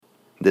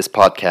This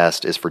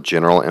podcast is for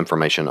general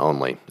information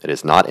only. It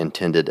is not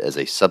intended as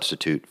a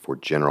substitute for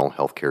general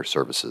healthcare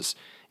services.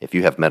 If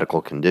you have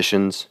medical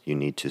conditions, you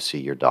need to see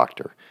your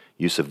doctor.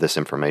 Use of this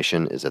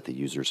information is at the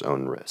user's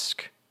own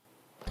risk.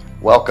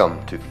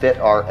 Welcome to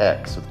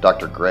FitRx with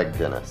Dr. Greg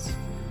Dennis.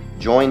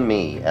 Join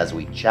me as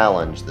we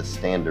challenge the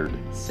standard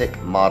sick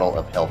model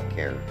of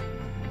healthcare.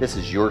 This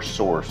is your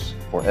source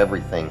for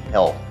everything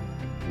health,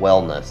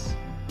 wellness,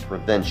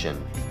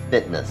 prevention,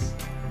 fitness,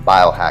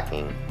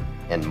 biohacking,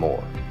 and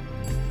more.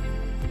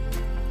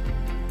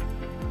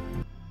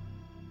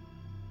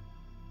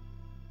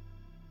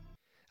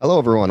 Hello,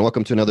 everyone.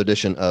 Welcome to another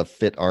edition of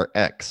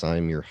FitRx.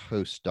 I'm your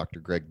host, Dr.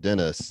 Greg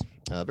Dennis.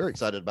 Very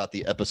excited about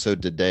the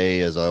episode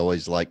today, as I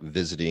always like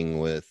visiting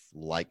with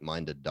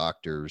like-minded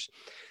doctors.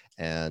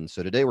 And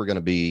so today we're going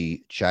to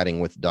be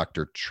chatting with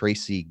Dr.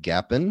 Tracy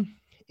Gapin,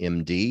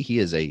 MD. He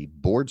is a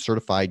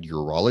board-certified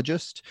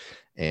urologist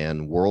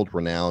and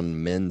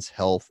world-renowned men's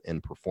health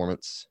and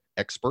performance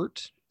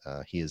expert.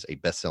 He is a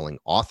best-selling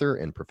author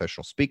and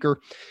professional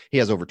speaker. He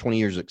has over 20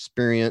 years of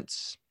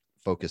experience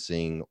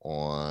focusing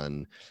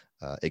on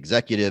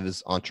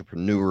executives,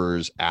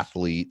 entrepreneurs,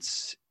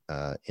 athletes,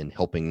 in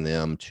helping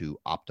them to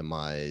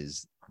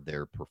optimize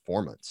their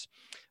performance.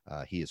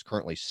 He is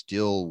currently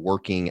still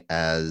working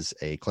as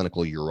a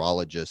clinical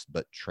urologist,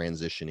 but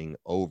transitioning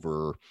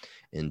over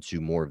into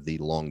more of the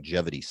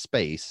longevity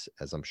space,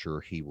 as I'm sure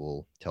he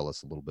will tell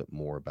us a little bit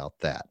more about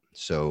that.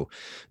 So,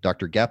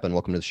 Dr. Gapin,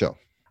 welcome to the show.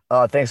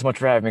 Thanks so much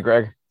for having me,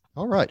 Greg.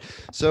 All right.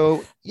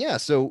 So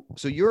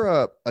you're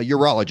a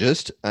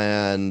urologist,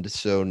 and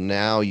so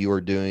now you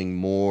are doing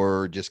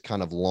more just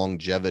kind of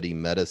longevity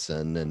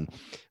medicine. And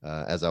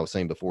as I was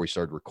saying before we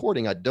started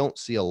recording, I don't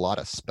see a lot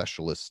of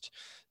specialists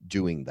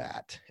doing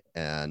that.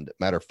 And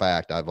matter of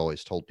fact, I've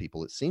always told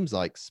people it seems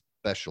like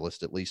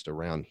specialists, at least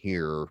around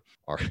here,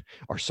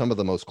 are some of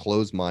the most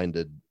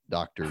closed-minded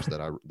doctors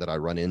that I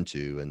run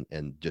into,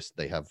 and just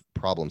they have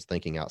problems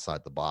thinking outside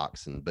the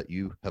box. But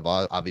you have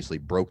obviously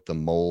broke the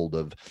mold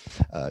of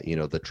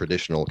the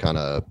traditional kind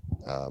of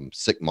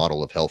sick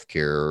model of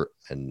healthcare,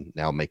 and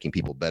now making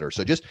people better.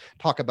 So just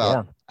talk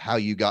about how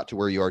you got to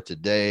where you are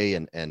today,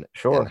 and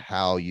Sure. and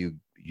how you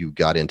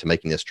got into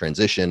making this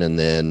transition, and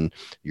then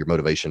your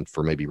motivation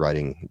for maybe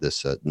writing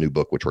this new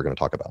book, which we're going to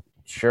talk about.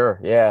 Sure.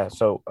 Yeah.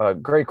 So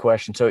great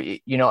question. So,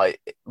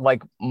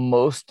 like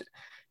most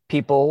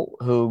people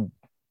who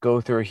go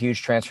through a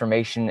huge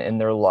transformation in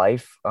their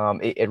life,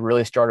 it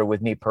really started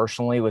with me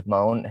personally with my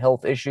own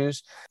health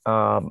issues.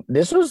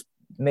 This was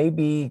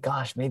maybe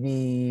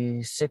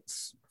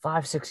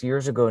 5-6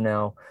 years ago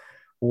now,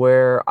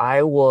 where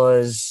I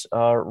was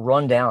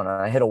run down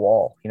and I hit a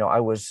wall. I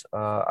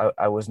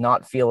was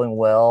not feeling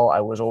well.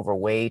 I was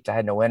overweight. I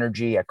had no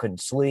energy. I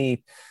couldn't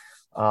sleep.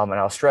 And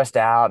I was stressed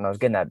out, and I was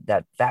getting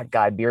that fat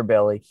guy beer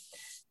belly.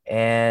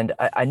 And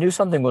I knew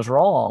something was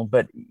wrong,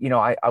 but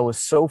I was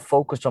so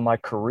focused on my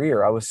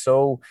career. I was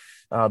so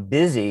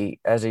busy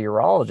as a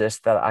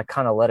urologist that I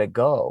kind of let it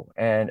go.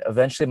 And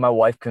eventually my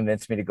wife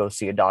convinced me to go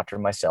see a doctor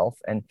myself.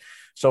 And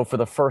so for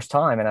the first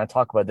time, and I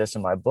talk about this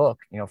in my book,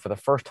 for the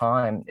first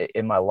time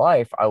in my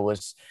life, I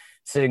was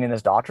sitting in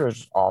this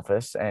doctor's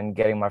office and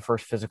getting my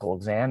first physical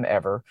exam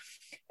ever.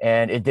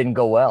 And it didn't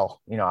go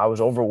well. I was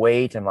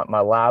overweight, and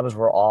my labs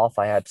were off.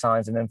 I had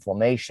signs of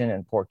inflammation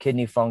and poor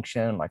kidney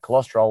function. My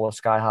cholesterol was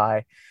sky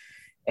high.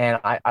 And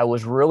I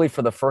was really,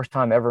 for the first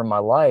time ever in my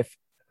life,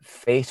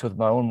 faced with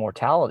my own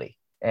mortality.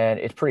 And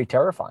it's pretty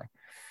terrifying.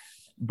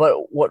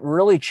 But what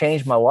really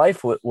changed my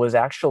life was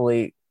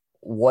actually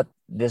what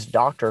this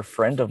doctor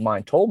friend of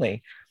mine told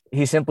me.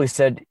 He simply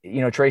said,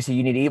 Tracy,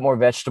 you need to eat more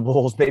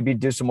vegetables, maybe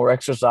do some more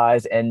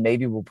exercise, and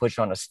maybe we'll put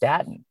you on a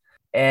statin.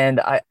 And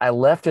I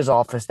left his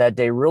office that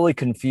day really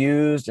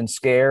confused and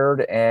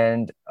scared,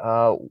 and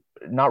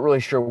not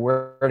really sure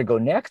where to go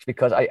next,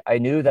 because I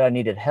knew that I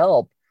needed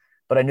help,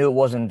 but I knew it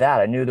wasn't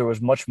that. I knew there was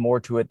much more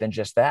to it than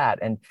just that.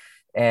 And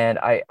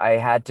I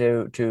had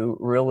to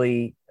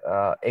really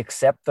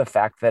accept the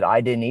fact that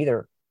I didn't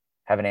either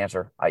have an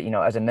answer.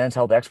 As a men's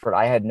health expert,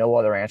 I had no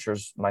other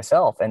answers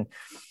myself. And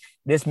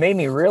this made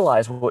me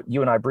realize what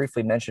you and I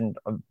briefly mentioned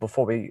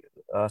before we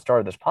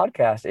started this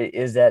podcast,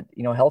 is that,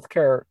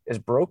 healthcare is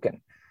broken,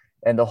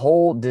 and the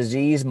whole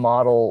disease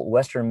model,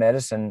 Western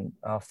medicine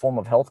form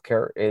of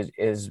healthcare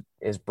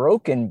is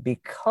broken,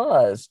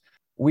 because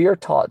we are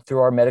taught through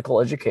our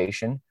medical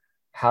education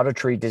how to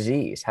treat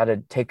disease, how to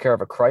take care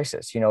of a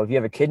crisis. If you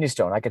have a kidney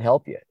stone, I can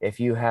help you.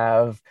 If you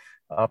have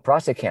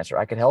prostate cancer,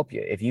 I can help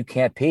you. If you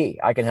can't pee,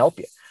 I can help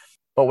you.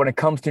 But when it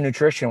comes to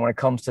nutrition, when it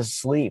comes to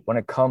sleep, when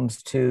it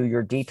comes to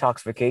your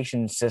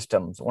detoxification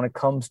systems, when it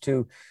comes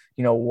to,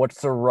 what's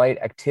the right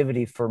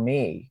activity for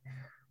me,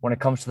 when it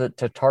comes to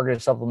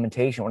targeted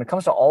supplementation, when it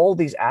comes to all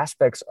these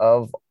aspects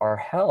of our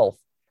health,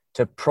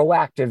 to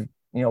proactive,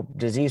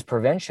 disease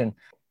prevention,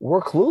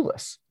 we're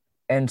clueless.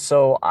 And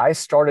so I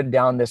started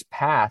down this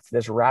path,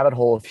 this rabbit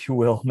hole, if you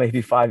will,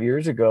 maybe 5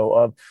 years ago,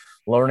 of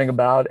learning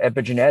about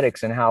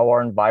epigenetics and how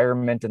our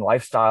environment and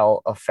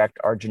lifestyle affect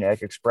our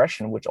genetic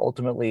expression, which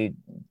ultimately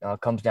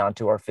comes down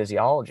to our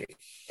physiology.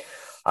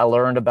 I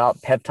learned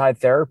about peptide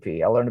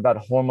therapy. I learned about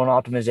hormone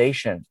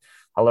optimization.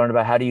 I learned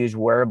about how to use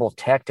wearable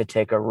tech to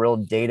take a real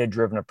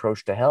data-driven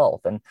approach to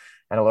health. And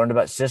I learned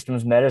about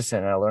systems medicine,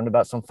 and I learned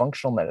about some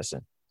functional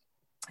medicine.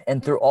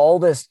 And through all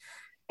this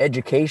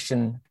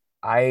education,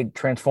 I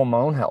transformed my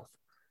own health,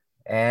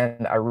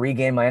 and I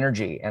regained my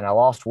energy, and I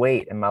lost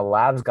weight, and my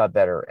labs got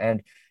better.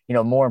 And,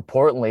 more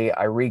importantly,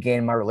 I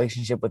regained my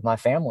relationship with my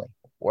family,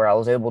 where I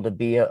was able to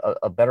be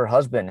a better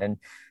husband and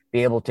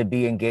be able to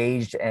be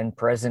engaged and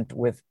present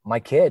with my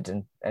kids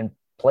and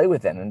play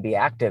with them and be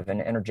active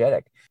and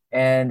energetic.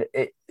 And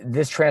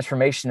this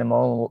transformation in my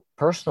own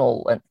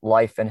personal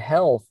life and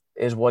health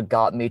is what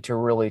got me to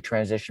really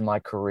transition my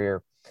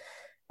career.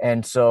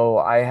 And so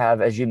I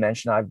have, as you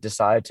mentioned, I've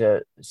decided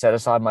to set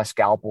aside my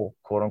scalpel,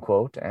 quote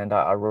unquote, and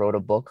I wrote a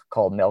book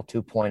called Mel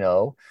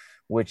 2.0,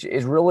 which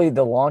is really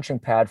the launching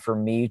pad for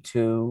me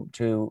to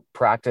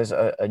practice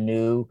a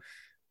new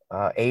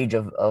age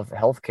of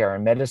healthcare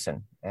and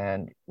medicine.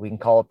 And we can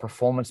call it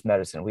performance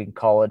medicine. We can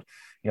call it,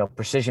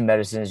 precision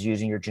medicine is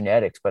using your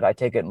genetics, but I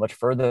take it much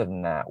further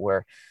than that,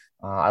 where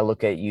I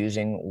look at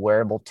using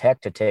wearable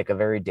tech to take a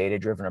very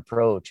data-driven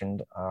approach.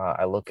 And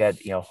I look at,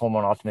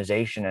 hormone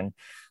optimization and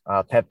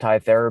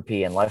peptide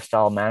therapy and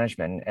lifestyle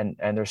management.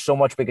 And there's so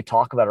much we could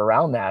talk about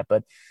around that,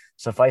 but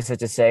suffice it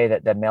to say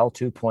that Mel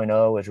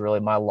 2.0 is really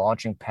my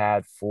launching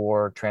pad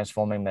for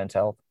transforming men's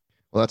health.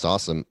 Well, that's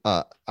awesome.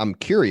 I'm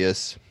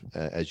curious,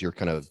 as you're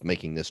kind of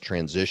making this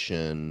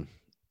transition,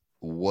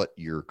 what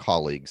your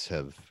colleagues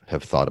have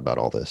thought about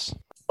all this.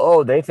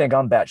 Oh, they think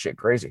I'm batshit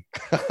crazy.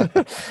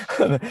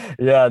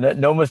 Yeah,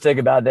 no mistake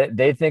about it.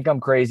 They think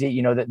I'm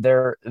crazy.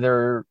 That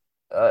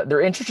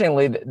they're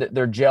interestingly,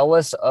 they're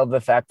jealous of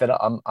the fact that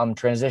I'm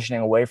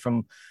transitioning away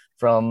from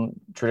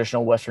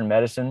traditional Western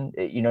medicine,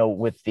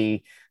 with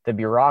the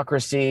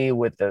bureaucracy,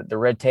 with the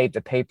red tape,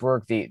 the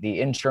paperwork,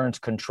 the insurance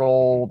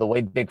control, the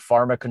way big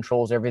pharma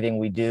controls everything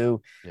we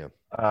do. Yeah.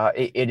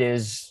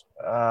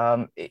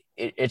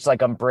 It's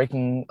like I'm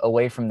breaking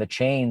away from the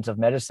chains of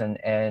medicine,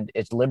 and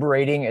it's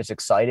liberating. It's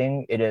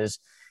exciting. It is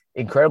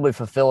incredibly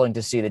fulfilling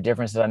to see the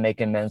difference that I make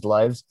in men's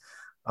lives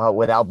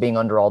without being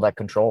under all that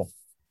control.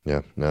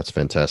 Yeah, that's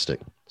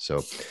fantastic.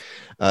 So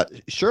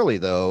surely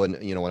though, and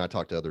when I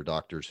talk to other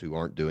doctors who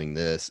aren't doing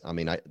this, I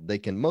mean,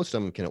 most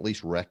of them can at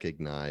least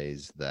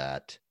recognize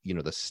that,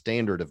 the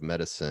standard of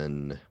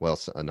medicine, well,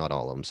 not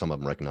all of them, some of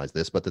them recognize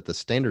this, but that the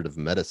standard of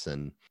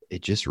medicine,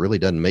 it just really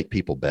doesn't make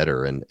people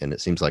better. And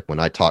it seems like when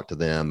I talk to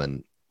them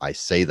and I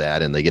say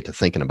that and they get to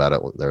thinking about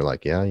it, they're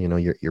like, yeah,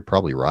 you're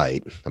probably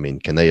right. I mean,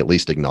 can they at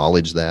least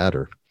acknowledge that?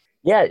 Or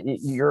yeah,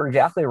 you're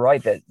exactly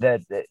right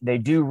that they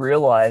do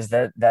realize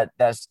that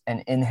that's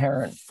an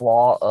inherent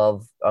flaw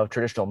of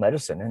traditional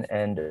medicine,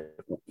 and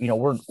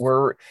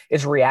we're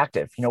it's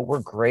reactive. We're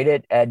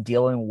great at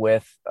dealing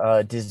with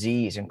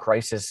disease and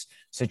crisis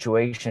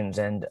situations,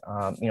 and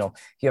if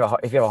you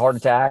have a heart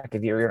attack,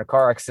 if you're in a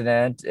car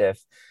accident, if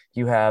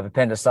you have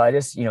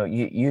appendicitis,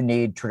 you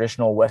need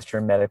traditional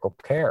Western medical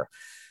care.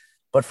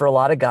 But for a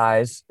lot of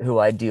guys who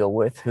I deal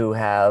with who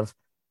have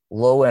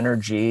low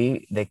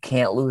energy, they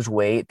can't lose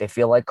weight, they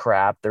feel like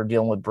crap, they're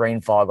dealing with brain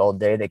fog all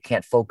day, they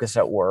can't focus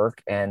at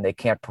work, and they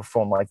can't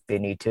perform like they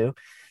need to,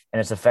 and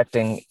it's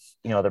affecting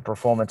their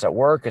performance at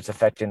work, it's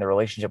affecting their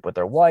relationship with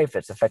their wife,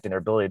 it's affecting their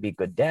ability to be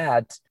good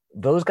dads.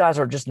 Those guys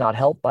are just not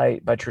helped by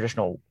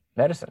traditional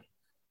medicine,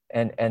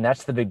 and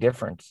that's the big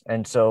difference.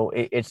 And so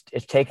it's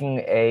taking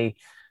a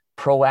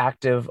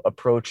proactive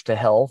approach to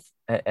health.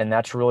 And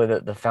that's really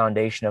the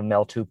foundation of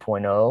Mel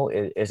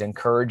 2.0 is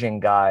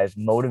encouraging guys,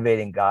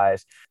 motivating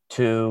guys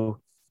to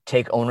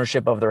take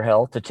ownership of their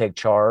health, to take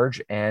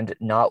charge, and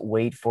not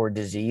wait for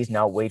disease,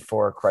 not wait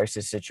for a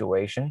crisis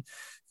situation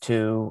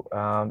to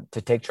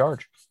take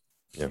charge.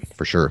 Yeah,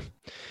 for sure.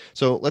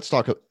 So let's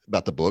talk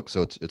about the book.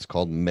 So it's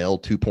called Mel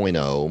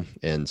 2.0.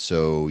 And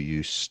so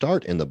you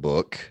start in the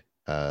book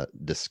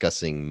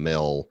discussing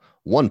Mel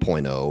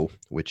 1.0,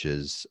 which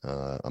is,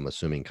 I'm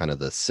assuming, kind of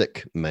the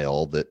sick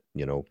Mel that,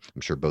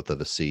 I'm sure both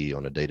of us see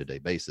on a day-to-day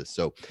basis.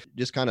 So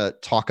just kind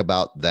of talk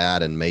about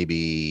that and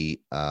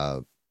maybe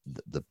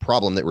the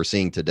problem that we're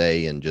seeing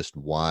today and just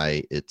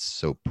why it's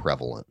so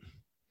prevalent.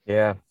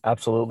 Yeah,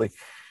 absolutely.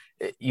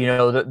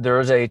 There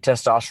is a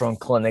testosterone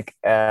clinic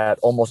at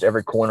almost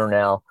every corner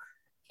now,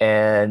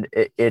 and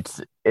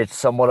it's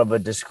somewhat of a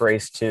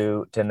disgrace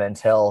to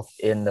men's health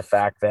in the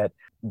fact that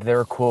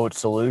their quote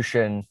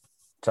solution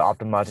to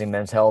optimizing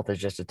men's health is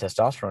just a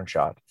testosterone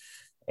shot.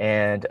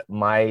 And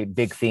my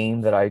big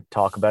theme that I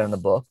talk about in the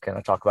book and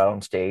I talk about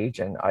on stage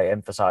and I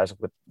emphasize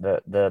with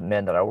the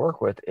men that I work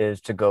with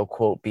is to go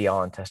quote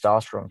beyond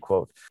testosterone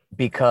quote,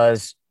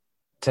 because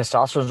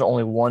testosterone is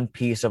only one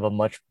piece of a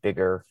much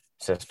bigger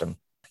system.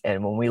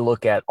 And when we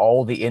look at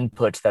all the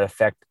inputs that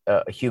affect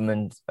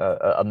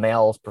a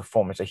male's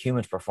performance, a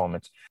human's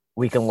performance,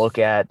 we can look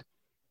at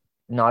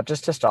not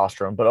just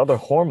testosterone, but other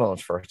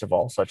hormones, first of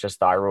all, such as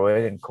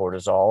thyroid and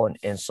cortisol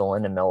and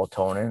insulin and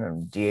melatonin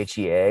and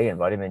DHEA and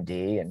vitamin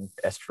D and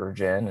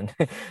estrogen.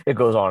 And it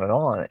goes on and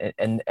on.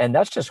 And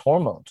that's just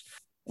hormones.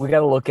 We got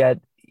to look at,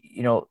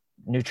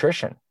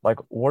 nutrition. Like,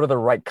 what are the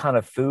right kind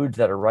of foods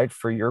that are right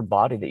for your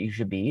body that you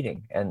should be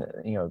eating? And,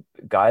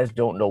 guys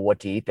don't know what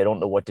to eat. They don't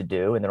know what to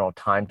do, and they don't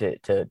have time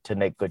to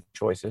make good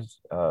choices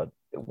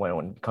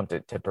when it comes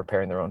to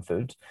preparing their own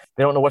foods.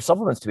 They don't know what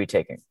supplements to be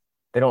taking.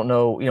 They don't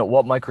know,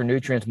 what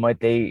micronutrients might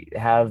they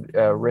have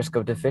risk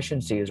of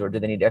deficiencies, or do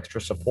they need extra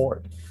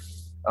support?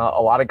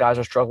 A lot of guys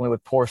are struggling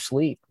with poor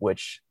sleep,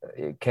 which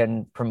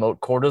can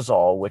promote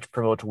cortisol, which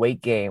promotes weight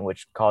gain,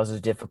 which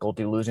causes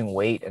difficulty losing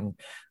weight and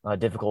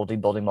difficulty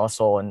building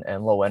muscle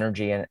and low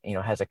energy, and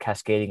has a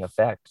cascading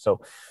effect.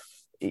 So,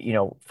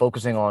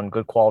 focusing on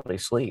good quality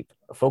sleep,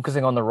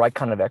 focusing on the right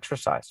kind of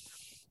exercise.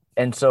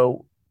 And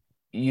so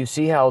you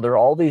see how there are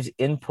all these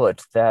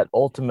inputs that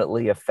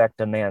ultimately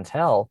affect a man's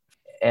health.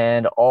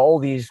 And all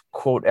these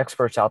quote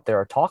experts out there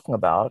are talking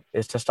about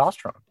is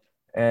testosterone.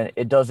 And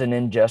it does an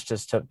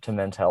injustice to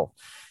men's health.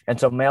 And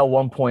so Male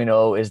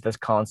 1.0 is this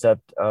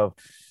concept of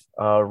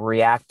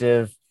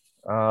reactive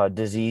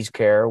disease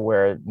care,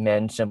 where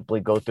men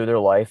simply go through their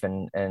life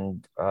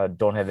and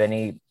don't have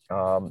any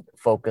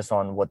focus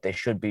on what they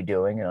should be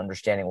doing and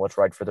understanding what's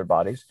right for their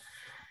bodies.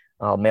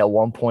 Male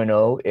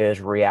 1.0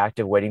 is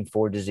reactive, waiting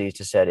for disease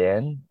to set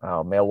in.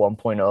 Male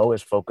 1.0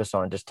 is focused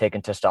on just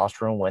taking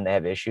testosterone when they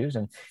have issues.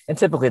 And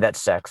typically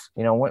that's sex.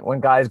 When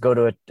guys go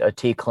to a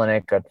T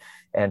clinic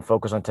and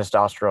focus on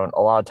testosterone,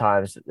 a lot of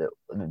times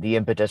the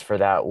impetus for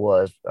that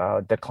was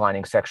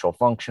declining sexual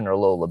function or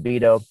low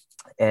libido.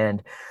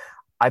 And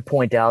I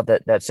point out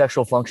that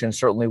sexual function is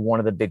certainly one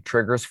of the big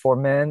triggers for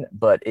men,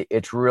 but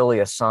it's really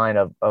a sign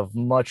of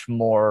much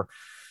more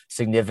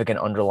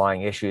significant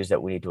underlying issues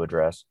that we need to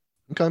address.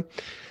 Okay.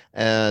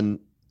 And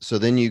so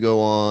then you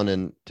go on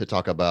and to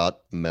talk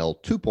about Male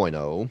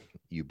 2.0.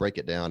 You break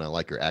it down. I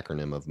like your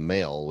acronym of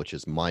MALE, which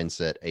is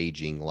mindset,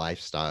 aging,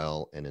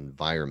 lifestyle, and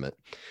environment.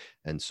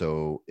 And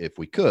so if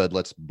we could,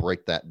 let's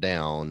break that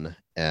down,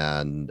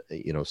 and,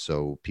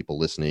 so people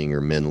listening or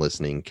men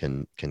listening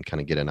can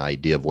kind of get an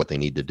idea of what they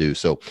need to do.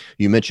 So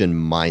you mentioned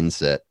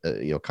mindset,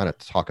 kind of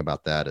talk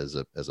about that as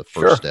a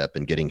first step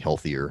in getting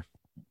healthier.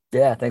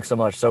 Yeah, thanks so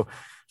much. So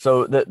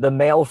the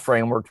MALE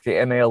framework,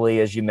 the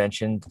MALE, as you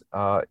mentioned,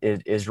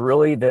 is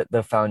really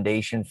the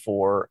foundation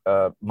for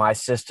my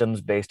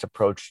systems-based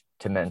approach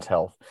to men's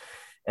health.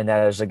 And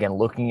that is, again,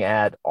 looking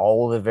at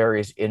all of the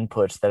various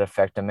inputs that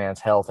affect a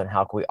man's health and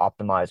how can we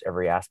optimize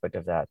every aspect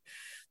of that.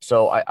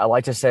 So I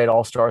like to say it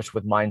all starts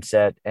with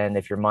mindset. And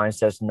if your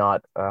mindset's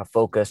not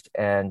focused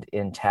and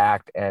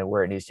intact and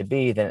where it needs to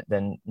be,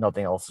 then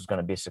nothing else is going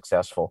to be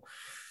successful.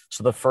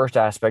 So the first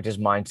aspect is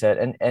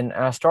mindset. And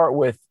I start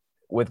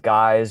with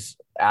guys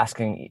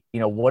asking,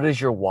 what is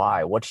your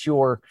why? What's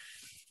your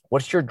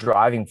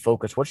driving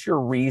focus? What's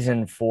your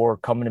reason for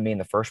coming to me in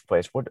the first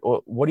place? What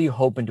are you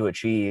hoping to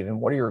achieve?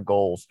 And what are your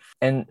goals?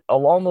 And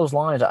along those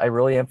lines, I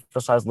really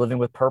emphasize living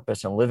with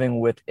purpose and living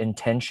with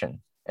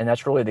intention. And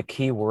that's really the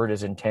key word,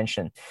 is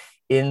intention,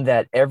 in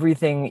that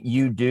everything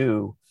you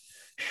do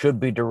should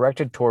be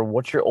directed toward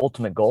what's your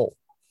ultimate goal.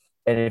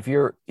 And if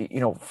you're,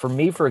 for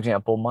me, for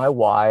example, my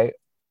why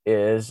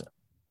is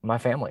my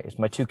family. It's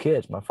my two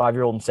kids, my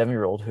 5-year-old and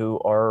 7-year-old, who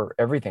are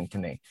everything to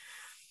me.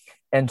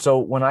 And so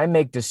when I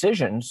make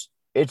decisions,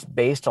 it's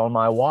based on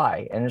my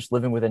why, and it's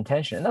living with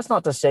intention. And that's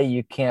not to say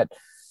you can't,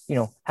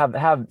 have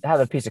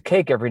a piece of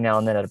cake every now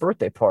and then at a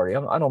birthday party.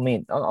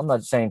 I'm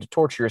not saying to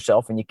torture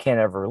yourself and you can't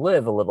ever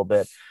live a little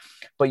bit,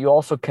 but you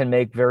also can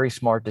make very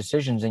smart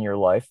decisions in your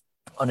life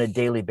on a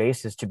daily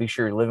basis to be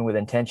sure you're living with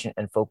intention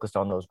and focused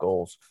on those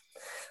goals.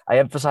 I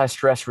emphasize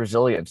stress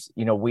resilience.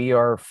 We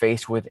are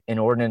faced with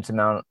inordinate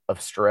amount of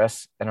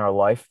stress in our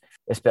life,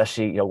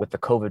 especially, with the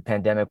COVID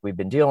pandemic we've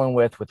been dealing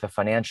with the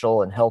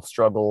financial and health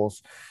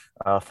struggles,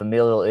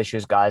 familial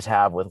issues guys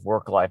have with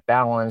work-life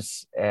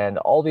balance, and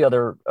all the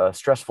other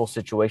stressful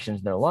situations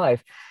in their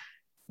life.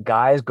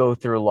 Guys go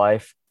through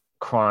life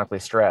chronically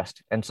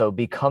stressed. And so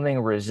becoming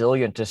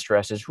resilient to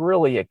stress is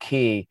really a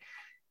key.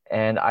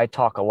 And I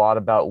talk a lot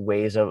about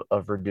ways of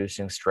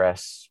reducing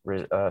stress,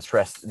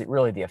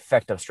 really the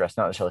effect of stress,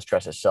 not necessarily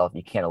stress itself.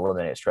 You can't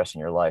eliminate stress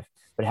in your life,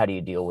 but how do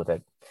you deal with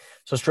it?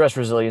 So stress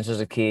resilience is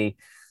a key.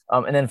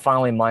 And then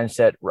finally,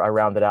 mindset, I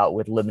round it out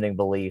with limiting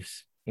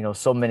beliefs.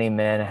 So many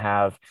men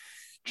have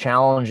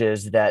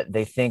challenges that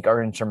they think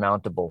are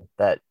insurmountable,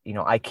 that,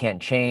 I can't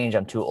change.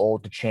 I'm too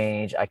old to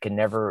change. I can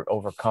never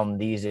overcome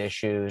these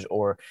issues,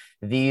 or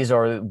these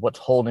are what's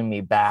holding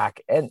me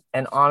back. And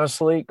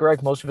honestly,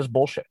 Greg, most of it's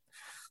bullshit.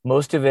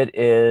 Most of it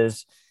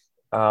is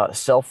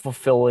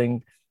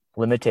self-fulfilling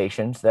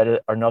limitations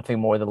that are nothing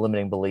more than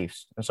limiting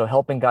beliefs. And so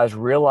helping guys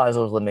realize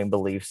those limiting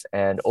beliefs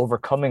and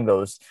overcoming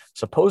those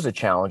supposed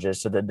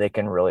challenges so that they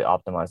can really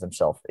optimize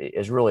themselves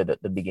is really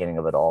the beginning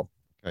of it all.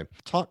 Okay.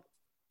 Talk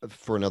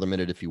for another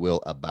minute, if you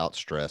will, about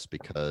stress,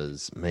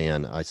 because,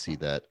 man, I see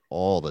that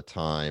all the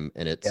time.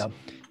 And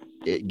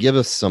give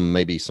us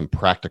maybe some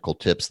practical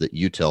tips that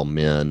you tell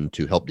men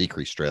to help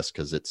decrease stress,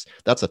 because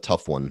that's a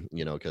tough one,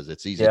 because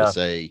it's easy to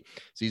say.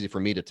 It's easy for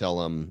me to tell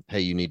them,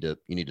 hey, you need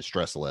to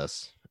stress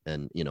less,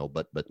 and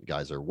but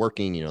guys are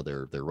working,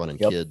 they're running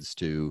kids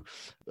to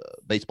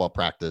baseball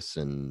practice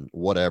and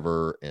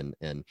whatever,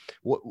 and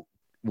what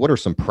what are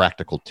some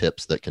practical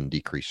tips that can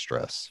decrease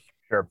stress?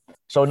 Sure.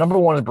 So number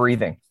one is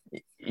breathing.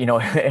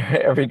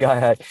 Every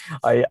guy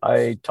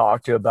I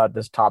talk to about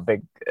this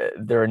topic,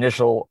 their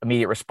initial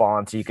immediate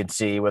response, you can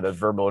see whether it's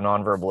verbal or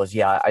nonverbal, is,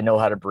 yeah, I know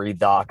how to breathe,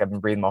 doc. I've been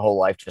breathing my whole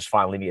life. Just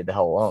fine. Leave me the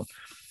hell alone.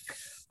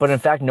 But in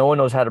fact, no one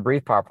knows how to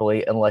breathe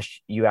properly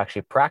unless you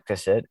actually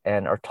practice it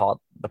and are taught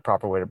the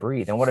proper way to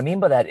breathe. And what I mean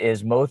by that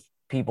is most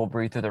people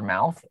breathe through their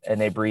mouth, and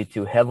they breathe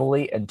too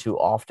heavily and too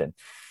often.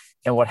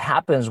 And what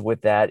happens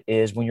with that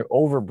is when you're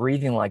over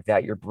breathing like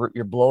that, you're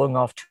blowing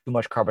off too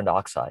much carbon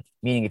dioxide,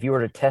 meaning if you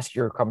were to test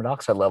your carbon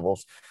dioxide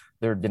levels,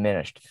 they're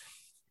diminished.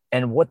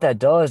 And what that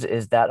does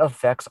is that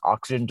affects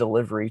oxygen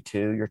delivery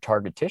to your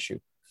target tissue.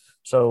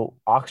 So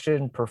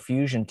oxygen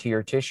perfusion to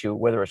your tissue,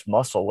 whether it's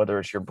muscle, whether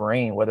it's your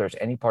brain, whether it's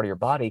any part of your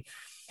body,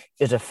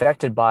 is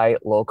affected by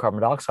low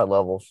carbon dioxide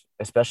levels,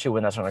 especially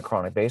when that's on a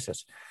chronic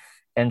basis.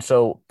 And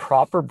so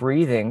proper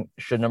breathing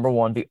should, number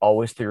one, be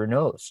always through your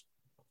nose.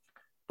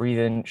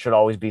 Breathing should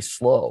always be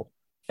slow,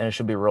 and it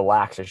should be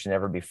relaxed. It should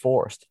never be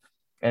forced.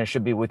 And it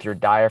should be with your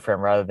diaphragm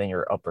rather than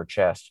your upper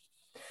chest.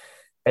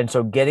 And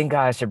so getting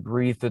guys to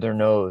breathe through their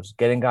nose,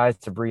 getting guys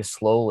to breathe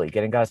slowly,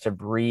 getting guys to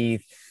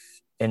breathe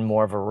in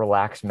more of a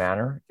relaxed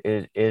manner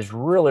is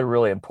really,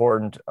 really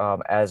important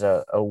as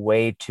a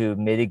way to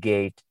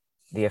mitigate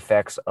the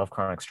effects of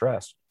chronic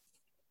stress.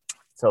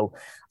 So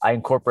I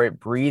incorporate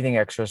breathing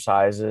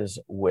exercises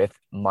with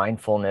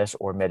mindfulness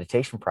or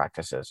meditation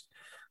practices.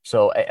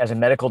 So as a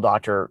medical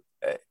doctor,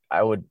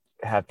 I would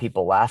have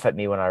people laugh at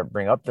me when I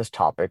bring up this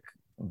topic,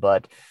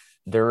 but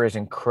there is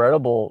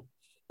incredible,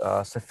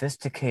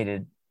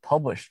 sophisticated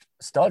published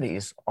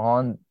studies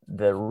on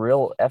the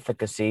real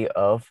efficacy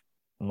of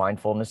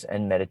mindfulness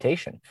and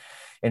meditation.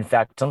 In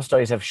fact, some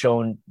studies have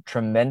shown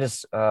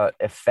tremendous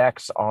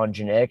effects on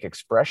genetic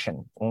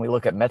expression. When we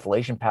look at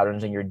methylation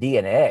patterns in your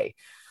DNA,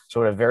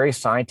 so at a very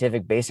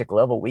scientific basic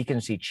level, we can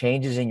see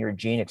changes in your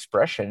gene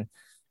expression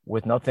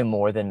with nothing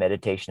more than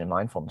meditation and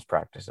mindfulness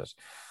practices.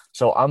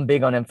 So I'm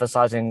big on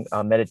emphasizing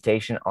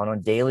meditation on a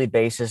daily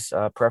basis,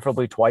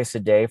 preferably twice a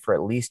day for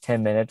at least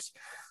 10 minutes.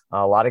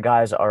 A lot of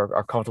guys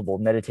are comfortable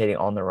meditating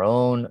on their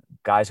own.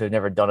 Guys who have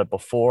never done it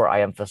before,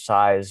 I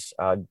emphasize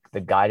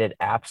the guided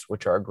apps,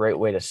 which are a great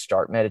way to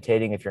start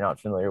meditating if you're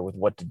not familiar with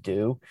what to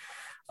do.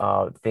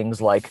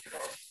 Things like,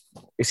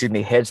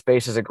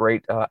 Headspace is a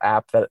great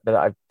app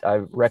that I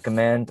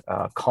recommend.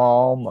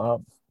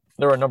 Calm.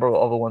 There are a number of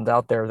other ones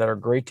out there that are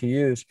great to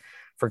use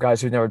for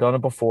guys who've never done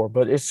it before,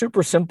 but it's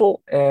super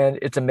simple, and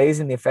it's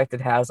amazing the effect it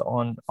has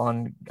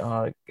on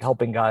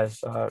helping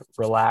guys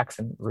relax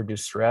and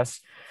reduce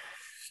stress.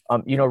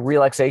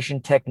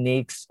 Relaxation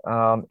techniques,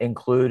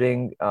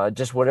 including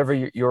just whatever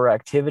your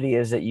activity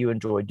is that you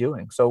enjoy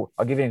doing. So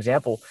I'll give you an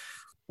example.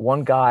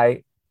 One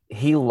guy,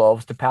 he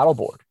loves to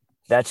paddleboard.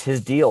 That's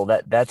his deal.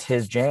 That's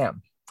his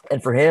jam.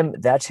 And for him,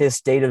 that's his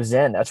state of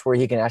Zen. That's where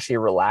he can actually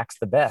relax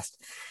the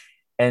best.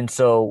 And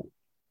so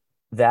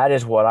that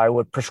is what I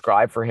would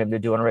prescribe for him to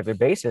do on a regular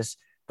basis.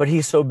 But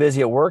he's so busy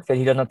at work that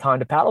he doesn't have time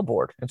to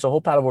paddleboard. And so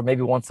he'll paddleboard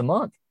maybe once a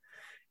month.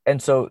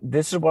 And so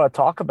this is what I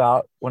talk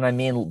about when I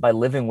mean by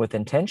living with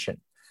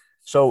intention.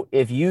 So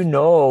if you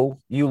know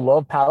you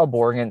love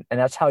paddleboarding and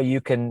that's how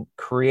you can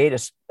create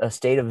a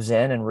state of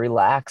Zen and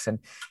relax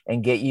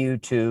and get you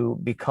to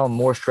become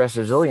more stress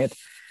resilient,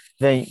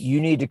 then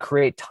you need to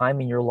create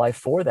time in your life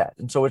for that.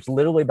 And so it's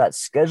literally about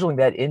scheduling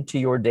that into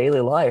your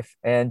daily life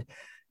and,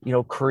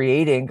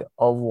 creating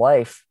a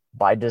life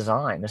by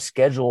design, a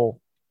schedule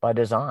by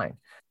design.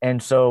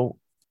 And so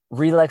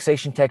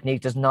relaxation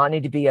technique does not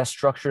need to be as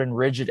structured and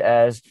rigid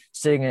as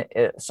sitting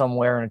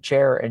somewhere in a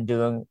chair and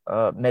doing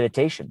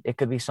meditation. It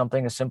could be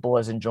something as simple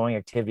as enjoying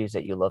activities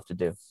that you love to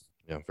do.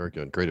 Yeah, very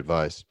good. Great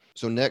advice.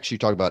 So next you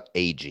talk about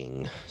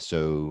aging.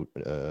 So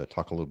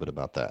talk a little bit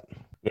about that.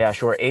 Yeah,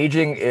 sure.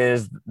 Aging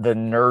is the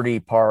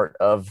nerdy part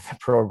of the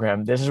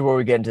program. This is where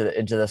we get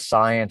into the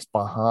science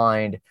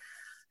behind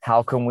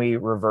how can we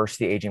reverse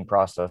the aging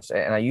process.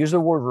 And I use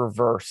the word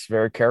reverse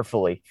very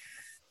carefully.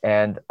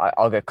 And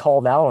I'll get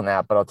called out on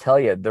that, but I'll tell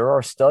you, there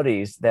are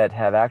studies that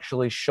have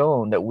actually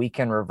shown that we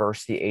can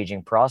reverse the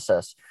aging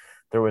process.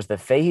 There was the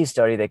Fahey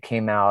study that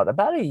came out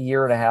about a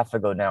year and a half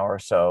ago now or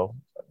so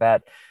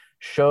that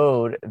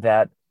showed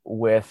that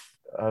with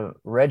a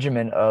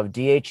regimen of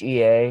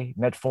DHEA,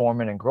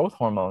 metformin, and growth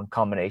hormone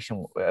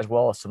combination, as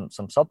well as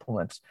some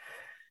supplements,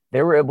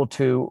 they were able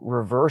to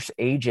reverse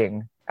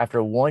aging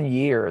after 1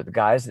 year. The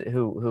guys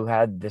who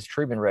had this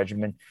treatment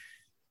regimen,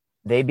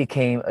 they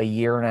became a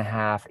year and a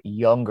half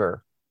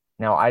younger.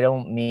 Now, I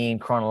don't mean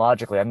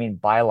chronologically, I mean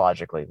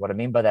biologically. What I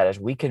mean by that is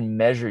we can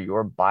measure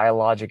your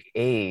biologic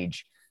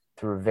age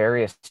through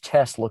various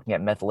tests looking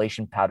at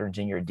methylation patterns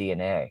in your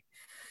DNA.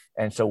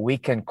 And so we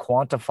can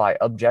quantify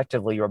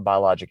objectively your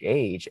biologic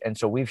age. And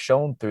so we've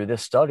shown through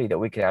this study that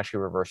we can actually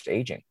reverse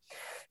aging.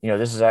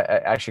 This is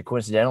actually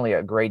coincidentally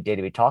a great day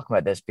to be talking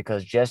about this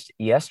because just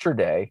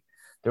yesterday,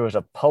 there was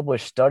a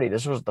published study.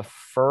 This was the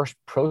first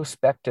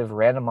prospective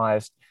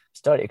randomized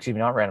study,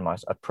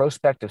 a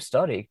prospective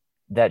study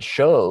that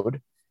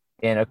showed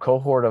in a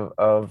cohort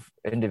of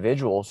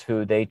individuals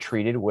who they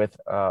treated with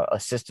a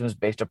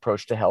systems-based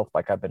approach to health,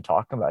 like I've been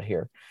talking about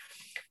here,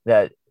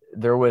 that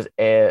there was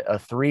a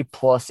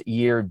 3+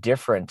 year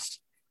difference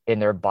in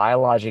their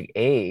biologic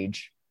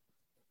age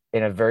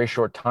in a very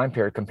short time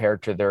period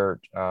compared to their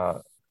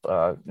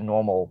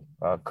normal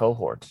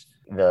cohorts,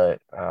 the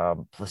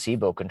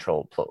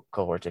placebo-controlled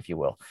cohorts, if you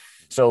will.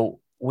 So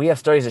we have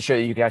studies that show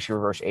that you can actually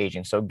reverse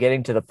aging. So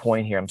getting to the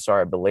point here, I'm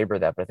sorry I belabor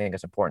that, but I think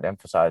it's important to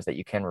emphasize that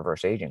you can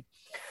reverse aging.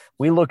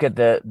 We look at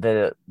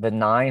the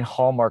 9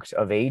 hallmarks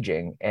of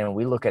aging, and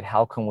we look at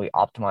how can we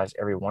optimize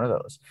every one of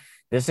those.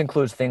 This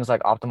includes things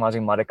like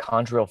optimizing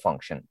mitochondrial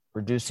function,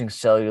 reducing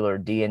cellular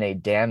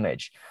DNA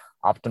damage,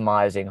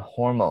 optimizing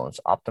hormones,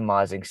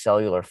 optimizing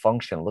cellular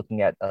function,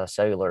 looking at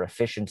cellular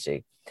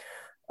efficiency.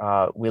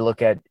 We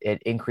look at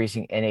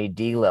increasing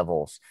NAD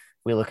levels.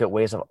 We look at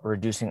ways of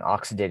reducing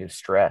oxidative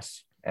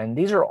stress. And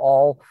these are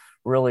all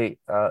really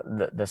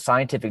the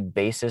scientific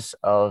basis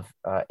of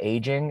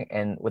aging.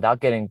 And without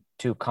getting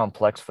too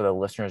complex for the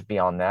listeners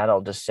beyond that,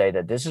 I'll just say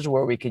that this is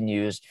where we can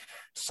use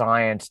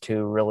science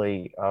to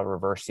really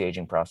reverse the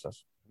aging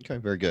process. Okay,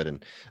 very good.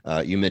 And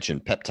you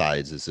mentioned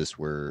peptides. Is this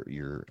where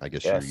you're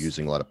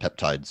using a lot of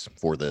peptides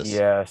for this?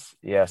 Yes.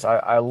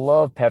 I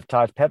love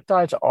peptides.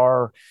 Peptides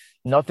are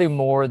nothing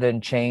more than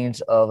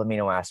chains of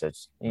amino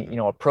acids. You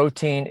know, a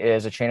protein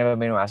is a chain of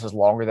amino acids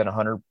longer than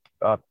 100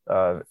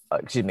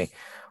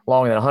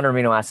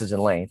 amino acids in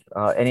length.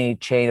 Any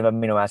chain of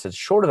amino acids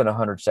shorter than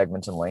 100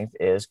 segments in length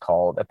is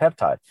called a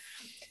peptide.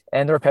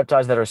 And there are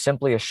peptides that are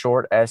simply as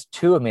short as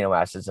 2 amino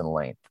acids in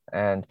length.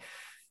 And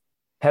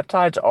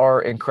peptides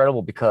are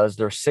incredible because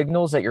they're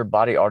signals that your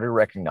body already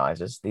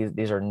recognizes.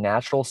 These are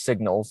natural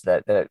signals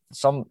that in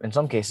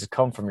some cases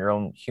come from your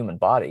own human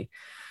body.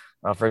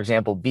 For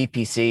example,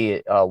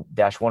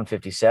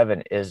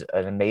 BPC-157 is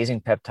an amazing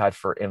peptide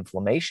for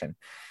inflammation.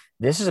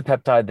 This is a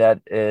peptide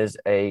that is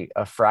a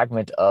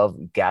fragment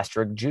of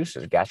gastric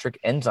juices, gastric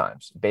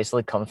enzymes. It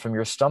basically comes from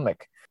your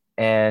stomach.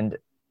 And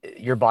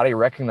your body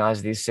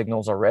recognizes these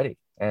signals already.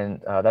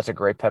 And that's a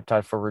great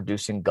peptide for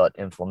reducing gut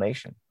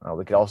inflammation.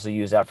 We could also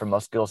use that for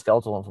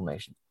musculoskeletal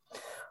inflammation.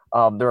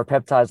 There are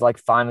peptides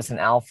like thymosin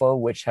alpha,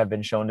 which have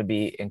been shown to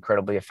be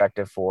incredibly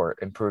effective for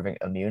improving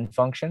immune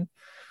function.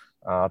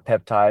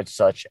 Peptides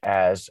such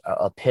as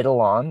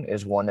apidolon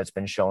is one that's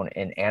been shown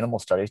in animal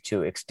studies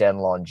to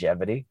extend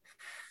longevity.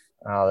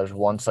 There's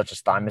one such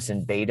as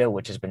thymosin beta,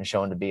 which has been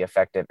shown to be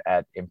effective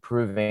at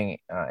improving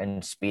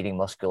and speeding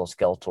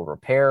musculoskeletal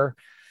repair.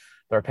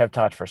 There are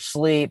peptides for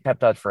sleep,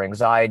 peptides for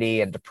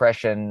anxiety and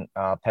depression,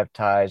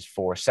 peptides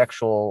for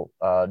sexual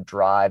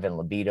drive and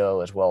libido,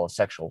 as well as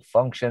sexual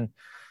function,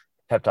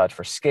 peptides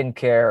for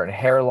skincare and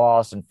hair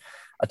loss. And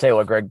I'll tell you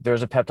what, Greg,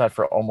 there's a peptide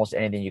for almost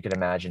anything you can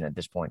imagine at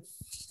this point.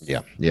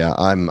 Yeah.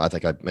 I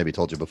think I maybe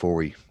told you before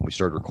we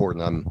started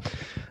recording, I'm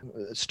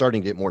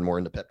starting to get more and more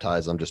into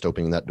peptides. I'm just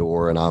opening that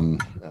door, and I've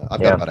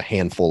got about a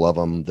handful of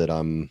them that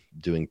I'm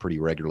doing pretty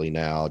regularly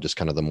now, just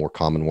kind of the more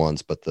common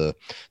ones. But the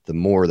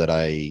more that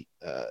I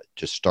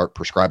just start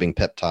prescribing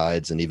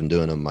peptides and even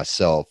doing them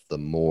myself, the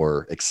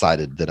more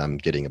excited that I'm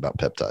getting about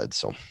peptides.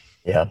 So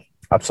yeah,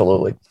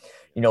 absolutely.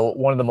 You know,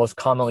 one of the most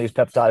commonly used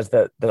peptides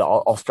that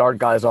I'll start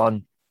guys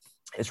on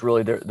is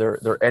really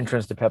their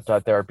entrance to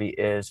peptide therapy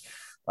is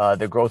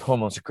the growth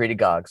hormone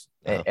secretagogues.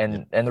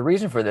 And the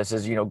reason for this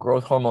is, you know,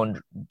 growth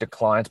hormone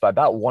declines by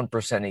about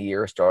 1% a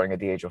year starting at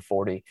the age of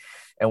 40.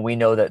 And we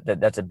know that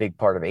that's a big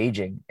part of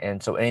aging.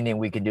 And so anything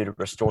we can do to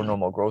restore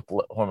normal growth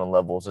hormone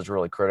levels is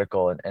really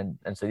critical. And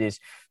so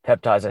these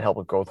peptides that help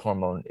with growth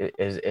hormone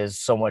is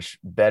so much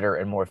better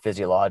and more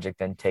physiologic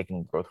than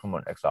taking growth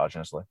hormone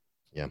exogenously.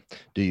 Yeah.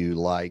 Do you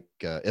like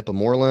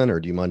ipamorelin, or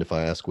do you mind if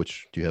I ask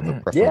which? Do you have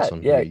a preference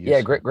on? Yeah.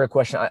 Great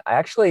question. I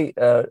actually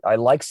I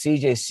like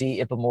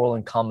CJC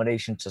ipamorelin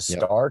combination to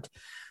start.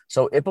 Yep.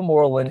 So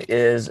ipamorelin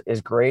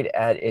is great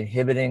at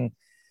inhibiting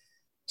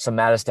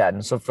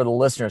somatostatin. So for the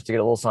listeners, to get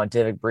a little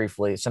scientific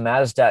briefly,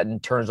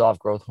 somatostatin turns off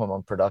growth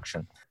hormone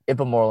production.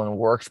 Ipamorelin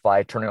works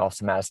by turning off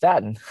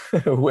somatostatin,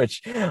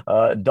 which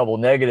double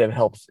negative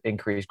helps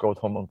increase growth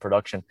hormone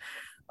production.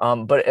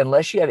 But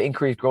unless you have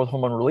increased growth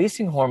hormone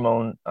releasing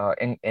hormone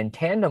in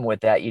tandem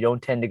with that, you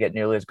don't tend to get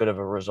nearly as good of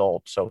a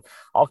result. So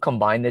I'll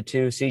combine the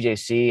two.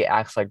 CJC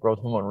acts like growth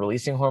hormone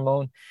releasing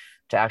hormone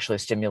to actually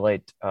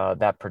stimulate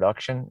that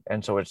production.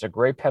 And so it's a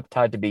great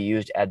peptide to be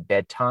used at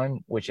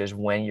bedtime, which is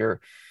when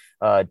your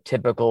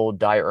typical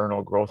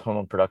diurnal growth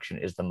hormone production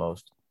is the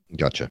most.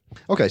 Gotcha.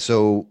 Okay.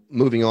 So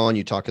moving on,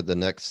 you talk at the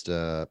next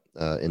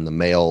in the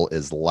male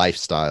is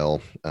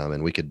lifestyle.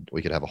 And we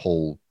could have a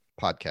whole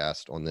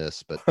podcast on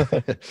this, but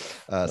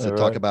so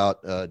talk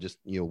about just,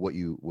 you know, what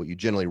you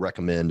generally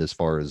recommend as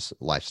far as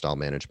lifestyle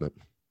management.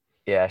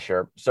 Yeah,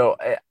 sure. So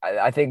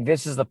I think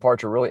this is the part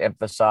to really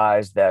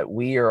emphasize that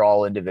we are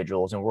all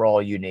individuals and we're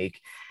all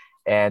unique.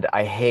 And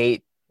I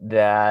hate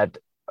that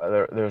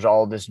there's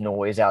all this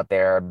noise out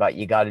there, but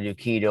you got to do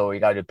keto, or you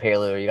got to do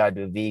paleo, or you got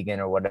to do vegan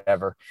or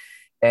whatever.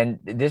 And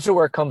this is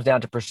where it comes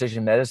down to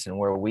precision medicine,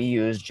 where we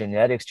use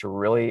genetics to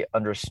really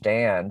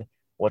understand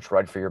what's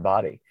right for your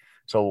body.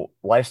 So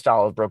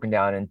lifestyle is broken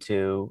down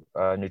into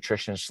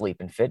nutrition, sleep,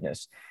 and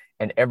fitness.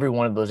 And every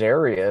one of those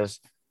areas,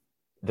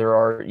 there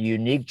are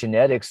unique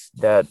genetics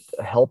that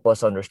help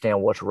us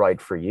understand what's right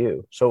for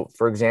you. So,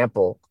 for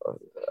example,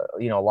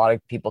 a lot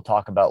of people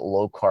talk about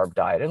low carb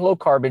diet, and low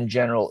carb in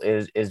general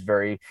is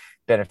very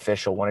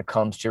beneficial when it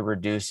comes to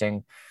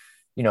reducing,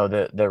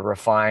 the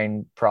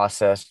refined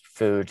processed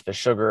foods, the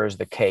sugars,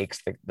 the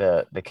cakes,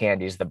 the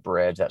candies, the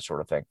breads, that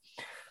sort of thing.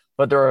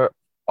 But there are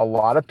a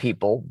lot of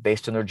people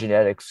based on their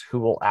genetics who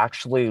will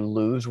actually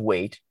lose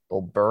weight,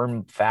 they'll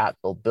burn fat,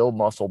 they'll build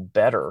muscle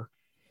better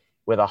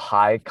with a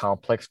high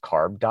complex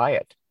carb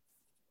diet.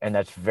 And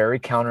that's very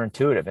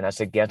counterintuitive. And that's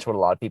against what a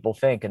lot of people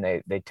think.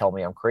 And they tell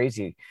me I'm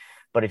crazy.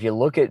 But if you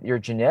look at your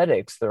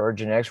genetics, there are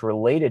genetics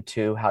related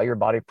to how your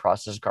body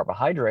processes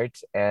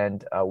carbohydrates,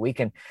 and we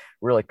can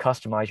really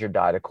customize your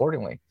diet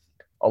accordingly.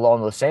 Along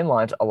those same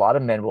lines, a lot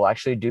of men will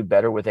actually do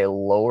better with a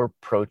lower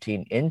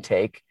protein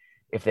intake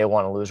if they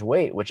want to lose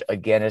weight, which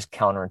again is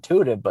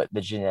counterintuitive, but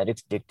the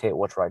genetics dictate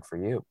what's right for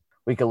you.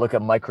 We could look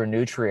at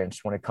micronutrients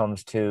when it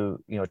comes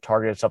to,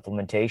 targeted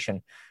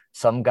supplementation.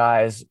 Some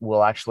guys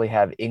will actually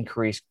have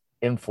increased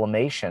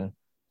inflammation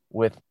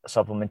with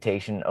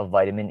supplementation of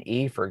vitamin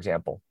E, for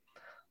example.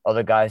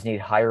 Other guys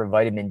need higher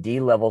vitamin D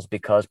levels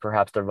because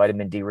perhaps their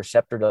vitamin D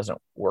receptor doesn't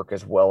work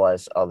as well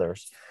as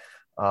others.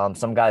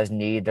 Some guys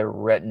need the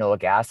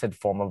retinoic acid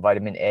form of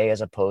vitamin A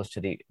as opposed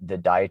to the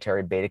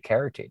dietary beta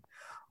carotene.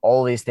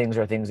 All these things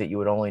are things that you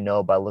would only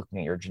know by looking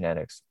at your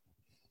genetics.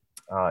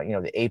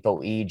 The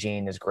ApoE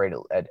gene is great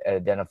at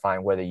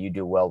identifying whether you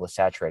do well with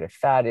saturated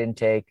fat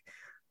intake.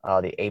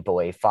 The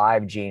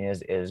ApoA5 gene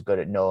is good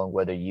at knowing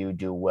whether you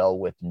do well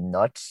with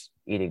nuts,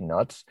 eating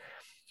nuts.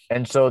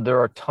 And so there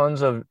are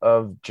tons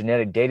of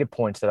genetic data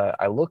points that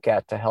I look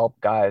at to help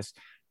guys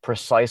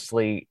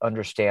precisely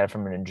understand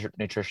from a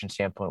nutrition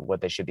standpoint what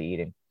they should be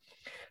eating.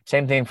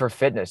 Same thing for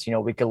fitness.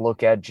 We could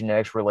look at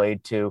genetics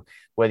related to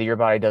whether your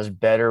body does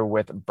better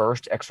with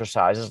burst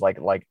exercises like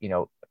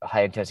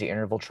high intensity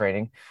interval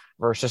training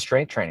versus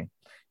strength training.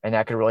 And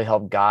that could really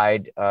help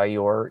guide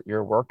your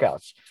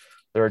workouts.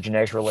 There are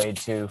genetics related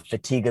to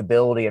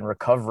fatigability and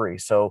recovery.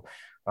 So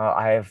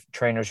I have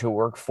trainers who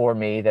work for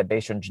me that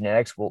based on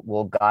genetics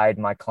will guide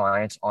my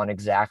clients on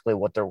exactly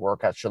what their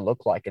workout should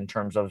look like in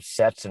terms of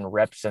sets and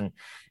reps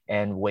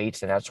and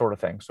weights and that sort of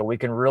thing. So we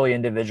can really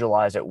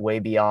individualize it way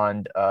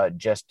beyond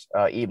just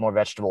eat more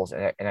vegetables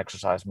and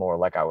exercise more,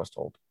 like I was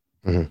told.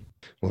 Mm-hmm.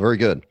 Well, very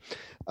good.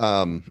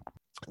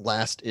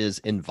 Last is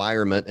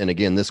environment. And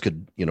again, this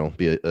could,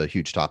 be a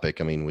huge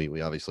topic. I mean, we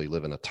obviously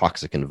live in a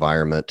toxic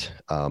environment.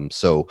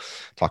 So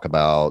talk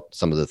about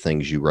some of the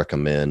things you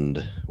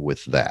recommend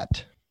with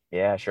that.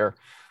 Yeah, sure.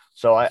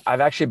 So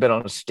I've actually been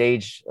on a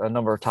stage a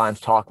number of times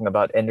talking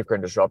about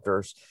endocrine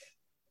disruptors,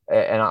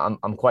 and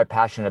I'm quite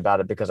passionate about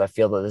it because I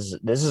feel that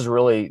this is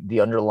really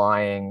the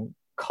underlying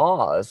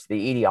cause,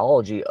 the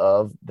etiology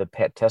of the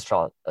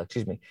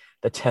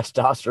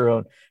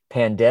testosterone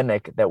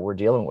pandemic that we're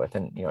dealing with.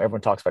 And everyone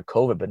talks about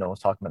COVID, but no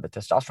one's talking about the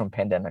testosterone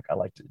pandemic, I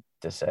like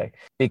to say,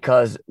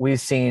 because we've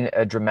seen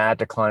a dramatic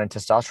decline in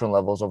testosterone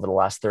levels over the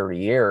last 30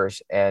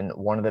 years. And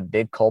one of the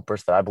big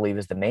culprits that I believe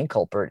is the main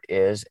culprit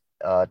is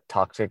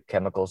toxic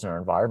chemicals in our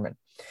environment.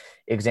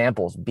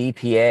 Examples: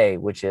 BPA,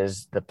 which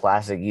is the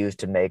plastic used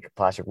to make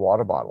plastic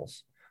water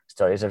bottles.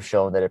 Studies have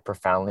shown that it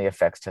profoundly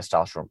affects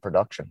testosterone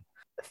production.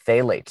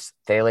 Phthalates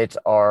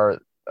are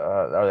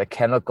the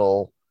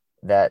chemical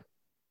that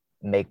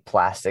make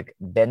plastic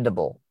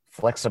bendable,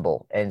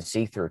 flexible, and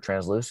see-through,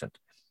 translucent.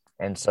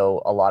 And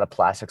so a lot of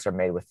plastics are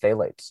made with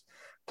phthalates.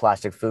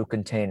 Plastic food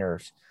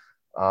containers,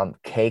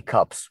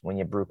 K-cups when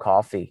you brew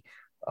coffee,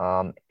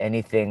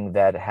 anything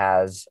that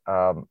has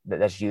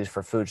that's used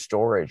for food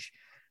storage,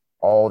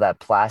 all that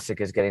plastic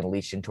is getting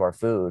leached into our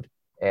food,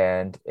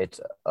 and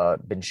it's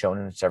been shown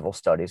in several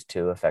studies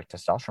to affect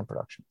testosterone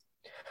production.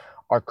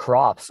 Our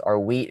crops, our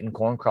wheat and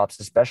corn crops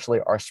especially,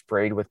 are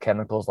sprayed with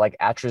chemicals like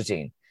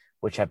atrazine,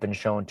 which have been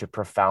shown to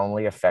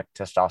profoundly affect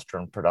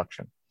testosterone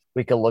production.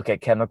 We could look at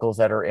chemicals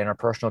that are in our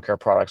personal care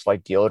products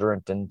like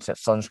deodorant and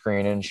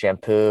sunscreen and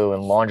shampoo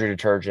and laundry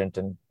detergent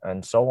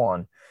and so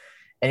on.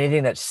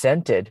 Anything that's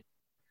scented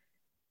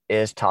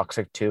is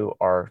toxic to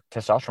our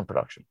testosterone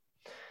production.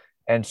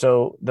 And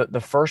so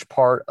the first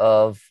part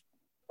of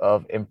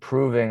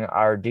improving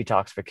our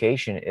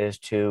detoxification is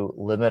to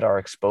limit our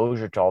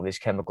exposure to all these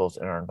chemicals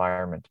in our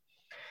environment.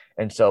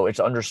 And so it's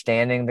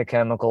understanding the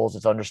chemicals,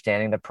 it's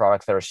understanding the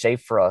products that are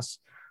safe for us.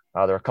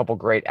 There are a couple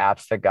great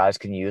apps that guys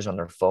can use on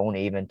their phone,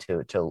 even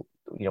to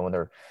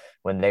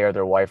when they or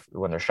their wife,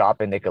 when they're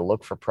shopping, they can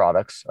look for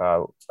products.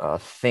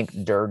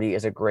 Think Dirty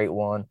is a great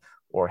one,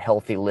 or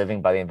Healthy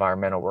Living by the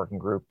Environmental Working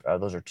Group.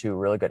 Those are two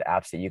really good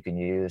apps that you can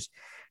use,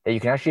 that you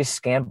can actually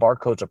scan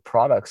barcodes of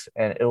products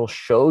and it'll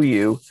show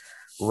you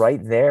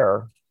right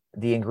there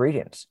the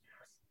ingredients,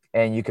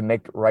 and you can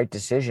make right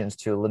decisions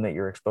to limit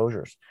your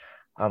exposures.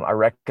 I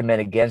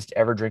recommend against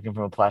ever drinking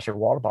from a plastic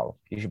water bottle.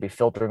 You should be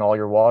filtering all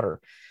your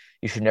water.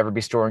 You should never be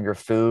storing your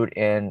food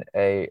in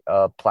a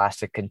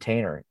plastic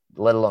container,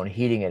 let alone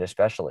heating it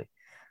especially.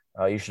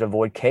 You should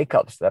avoid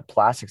K-cups, that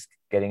plastic's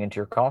getting into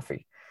your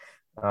coffee.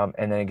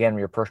 And then again,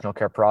 your personal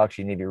care products,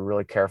 you need to be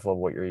really careful of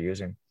what you're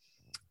using.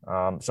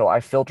 So I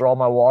filter all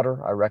my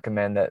water. I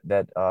recommend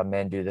that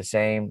men do the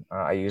same.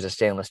 I use a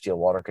stainless steel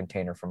water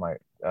container for my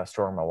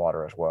storing my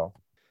water as well.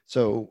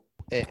 So,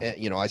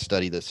 I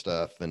study this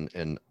stuff,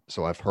 and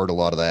so I've heard a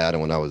lot of that.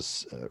 And when I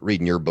was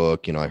reading your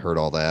book, I heard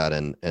all that.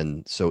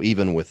 And so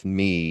even with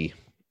me,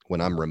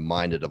 when I'm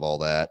reminded of all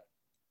that,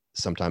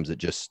 sometimes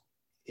it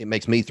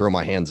makes me throw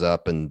my hands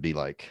up and be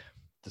like,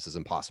 this is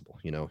impossible.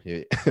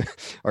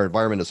 Our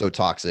environment is so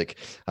toxic.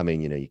 I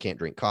mean, you can't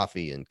drink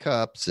coffee in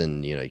cups,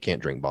 and, you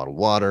can't drink bottled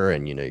water,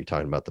 and, you're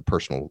talking about the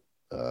personal,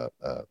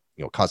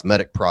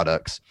 cosmetic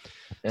products.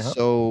 Uh-huh.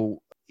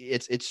 So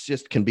it's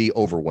just can be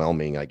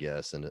overwhelming, I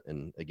guess.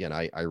 And again,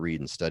 I read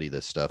and study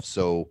this stuff.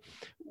 So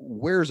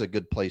where's a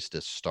good place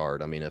to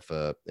start? I mean, if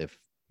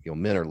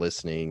men are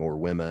listening, or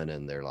women,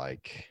 and they're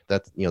like,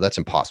 that's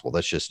impossible.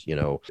 That's just,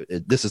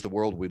 this is the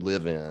world we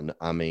live in.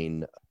 I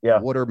mean,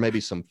 what are maybe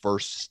some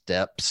first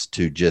steps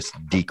to just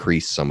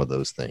decrease some of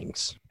those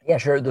things? Yeah,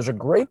 sure. There's a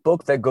great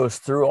book that goes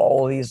through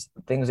all of these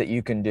things that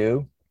you can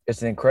do.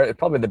 It's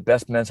probably the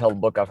best men's health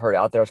book I've heard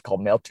out there. It's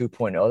called Male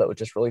 2.0 that was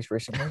just released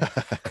recently.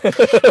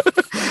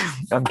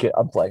 I'm kidding.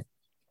 I'm playing.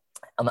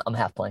 I'm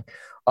half playing.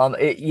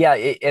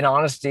 In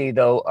honesty,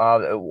 though,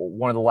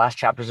 one of the last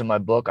chapters in my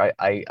book,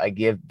 I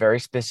give very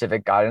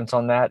specific guidance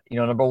on that.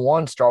 Number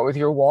one, start with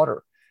your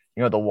water.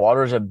 The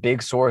water is a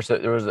big source.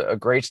 There was a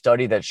great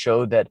study that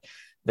showed that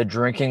the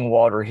drinking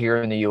water here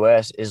in the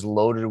U.S. is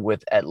loaded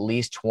with at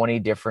least 20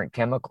 different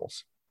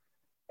chemicals.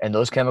 And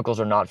those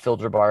chemicals are not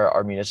filtered by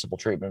our municipal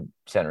treatment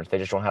centers. They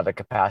just don't have the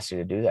capacity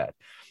to do that.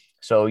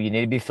 So you need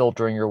to be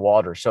filtering your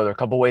water. So there are a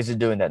couple of ways of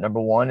doing that. Number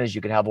one is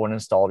you could have one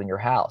installed in your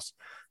house.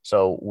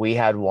 So we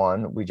had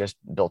one, we just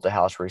built a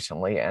house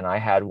recently, and I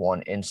had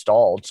one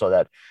installed so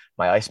that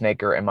my ice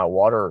maker and my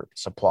water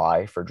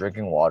supply for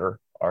drinking water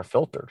are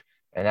filtered.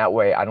 And that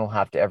way I don't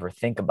have to ever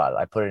think about it.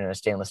 I put it in a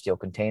stainless steel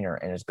container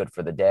and it's good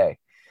for the day.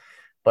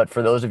 But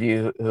for those of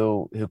you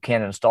who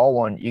can't install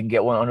one, you can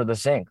get one under the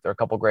sink. There are a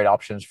couple of great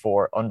options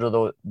for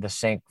under the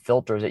sink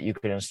filters that you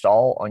can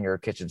install on your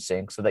kitchen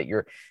sink so that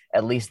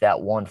at least that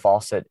one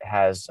faucet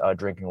has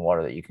drinking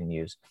water that you can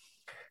use.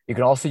 You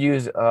can also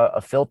use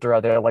a filter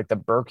out there like the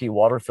Berkey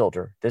water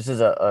filter. This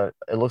is it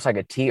looks like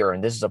a tea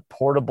urn. This is a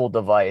portable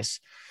device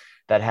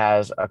that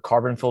has a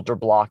carbon filter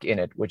block in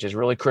it, which is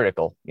really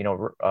critical.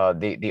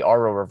 The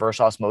RO, reverse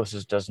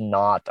osmosis, does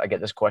not, I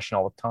get this question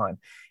all the time,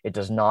 it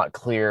does not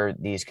clear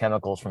these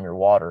chemicals from your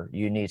water.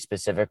 You need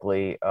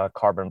specifically a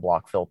carbon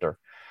block filter.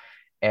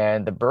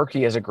 And the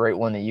Berkey is a great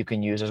one that you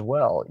can use as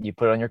well. You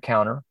put it on your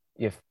counter,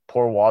 you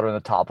pour water on the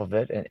top of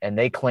it, and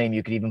they claim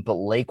you could even put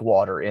lake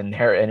water in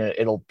there and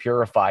it'll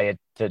purify it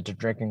to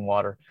drinking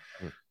water.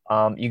 You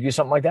can do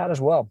something like that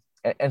as well.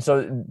 And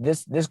so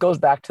this goes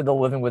back to the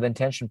living with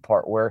intention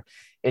part, where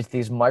it's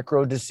these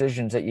micro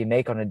decisions that you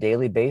make on a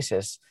daily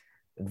basis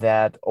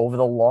that over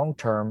the long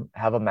term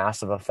have a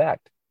massive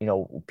effect.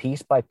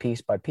 Piece by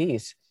piece by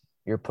piece,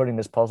 you're putting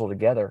this puzzle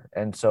together.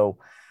 And so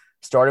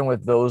starting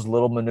with those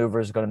little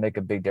maneuvers is going to make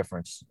a big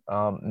difference.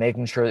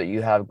 Making sure that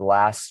you have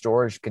glass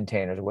storage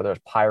containers, whether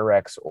it's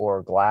Pyrex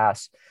or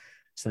glass,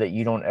 so that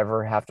you don't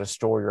ever have to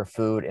store your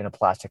food in a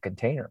plastic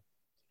container.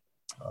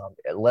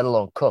 Let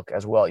alone cook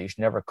as well. You should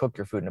never cook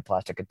your food in a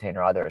plastic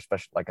container either,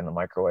 especially like in the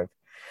microwave.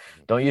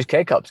 Don't use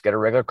K-cups. Get a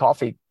regular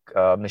coffee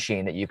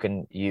machine that you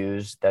can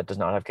use that does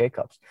not have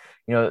K-cups.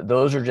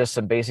 Those are just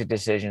some basic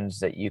decisions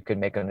that you can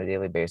make on a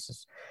daily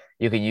basis.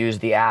 You can use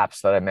the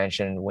apps that I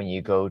mentioned when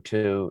you go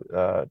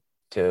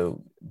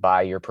to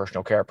buy your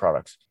personal care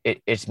products.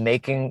 It's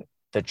making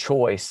the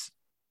choice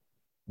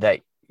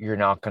that you're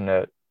not going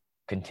to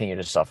continue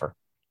to suffer.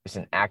 It's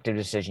an active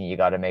decision you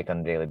got to make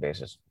on a daily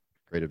basis.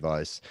 Great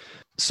advice.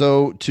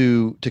 So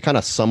to kind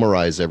of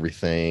summarize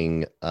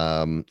everything,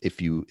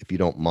 if you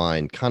don't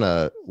mind, kind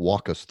of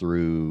walk us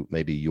through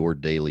maybe your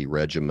daily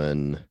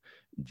regimen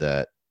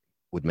that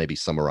would maybe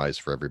summarize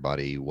for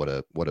everybody what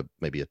a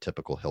maybe a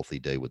typical healthy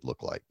day would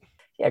look like.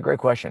 Yeah, great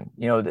question.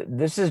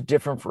 This is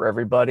different for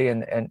everybody,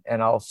 and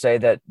I'll say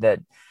that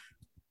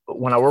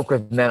when I work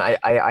with men,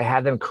 I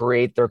have them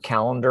create their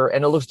calendar,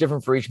 and it looks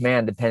different for each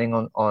man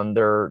depending on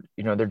their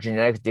their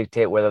genetics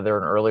dictate whether they're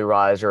an early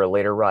riser or a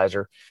later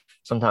riser.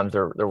 Sometimes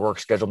their work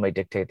schedule may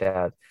dictate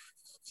that.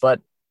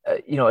 But,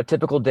 a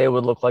typical day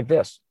would look like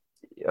this.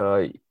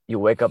 You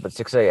wake up at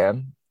 6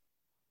 a.m.,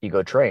 you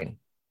go train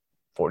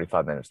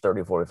 45 minutes,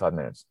 45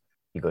 minutes.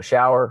 You go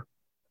shower,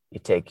 you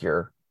take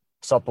your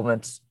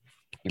supplements,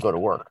 you go to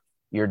work.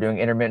 You're doing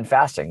intermittent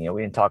fasting.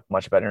 We didn't talk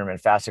much about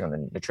intermittent fasting on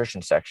the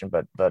nutrition section,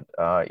 but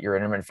you're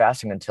intermittent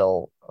fasting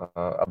until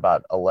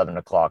about 11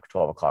 o'clock,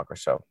 12 o'clock or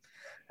so.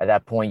 At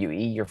that point, you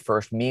eat your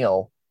first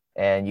meal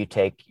and you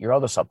take your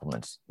other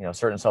supplements.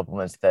 Certain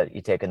supplements that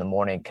you take in the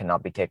morning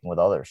cannot be taken with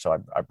others.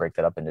 So I break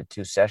that up into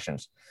 2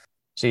 sessions.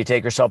 So you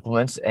take your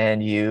supplements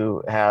and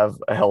you have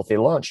a healthy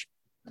lunch.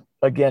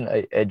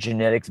 Again, a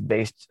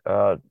genetics-based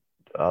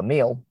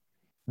meal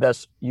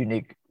that's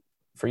unique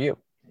for you.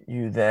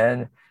 You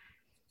then,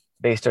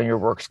 based on your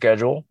work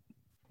schedule,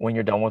 when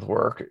you're done with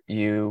work,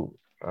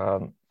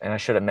 and I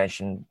should have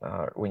mentioned,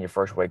 when you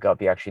first wake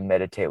up, you actually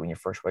meditate when you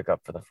first wake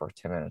up for the first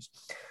 10 minutes.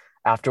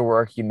 After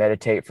work, you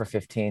meditate for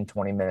 15,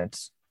 20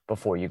 minutes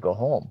before you go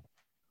home.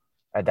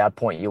 At that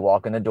point, you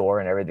walk in the door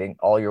and everything,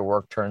 all your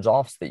work turns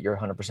off so that you're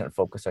 100%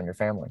 focused on your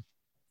family,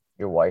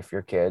 your wife,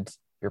 your kids,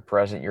 you're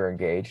present, you're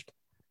engaged.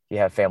 You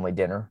have family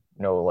dinner,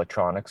 no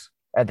electronics.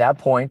 At that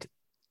point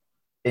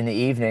in the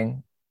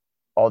evening,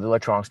 all the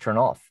electronics turn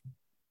off.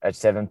 At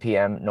 7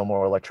 p.m., no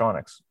more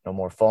electronics, no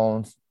more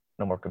phones,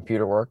 no more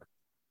computer work.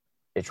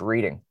 It's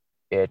reading.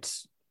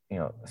 It's,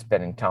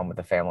 spending time with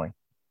the family.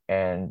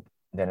 And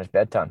then it's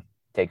bedtime.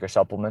 Take your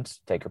supplements,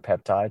 take your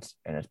peptides,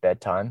 and it's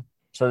bedtime.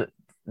 So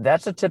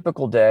that's a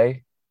typical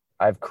day.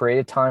 I've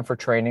created time for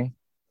training.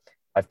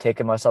 I've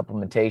taken my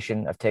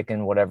supplementation. I've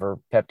taken whatever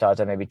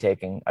peptides I may be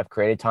taking. I've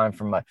created time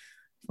for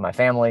my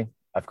family.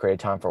 I've created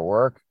time for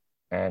work,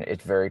 and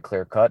it's very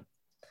clear cut.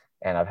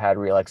 And I've had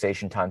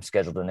relaxation time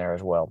scheduled in there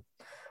as well.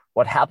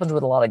 What happens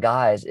with a lot of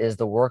guys is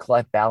the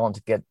work-life balance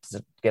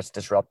gets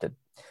disrupted.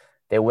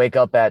 They wake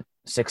up at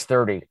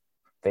 6:30.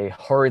 They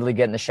hurriedly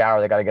get in the shower.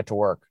 They got to get to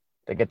work.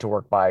 They get to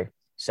work by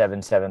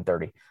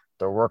 7:30.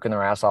 They're working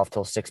their ass off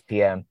till 6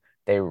 p.m.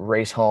 They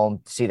race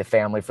home, see the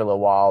family for a little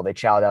while. They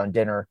chow down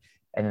dinner,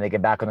 and then they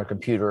get back on their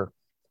computer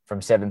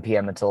from 7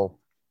 p.m. until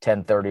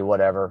 10:30,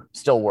 whatever,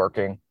 still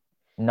working,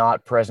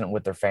 not present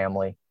with their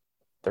family.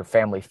 Their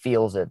family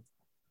feels it.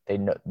 They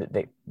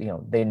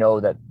know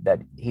that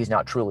he's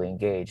not truly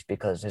engaged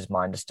because his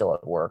mind is still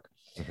at work.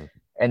 Mm-hmm.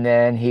 And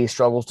then he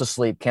struggles to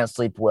sleep, can't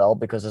sleep well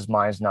because his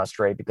mind's not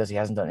straight because he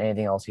hasn't done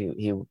anything else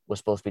he was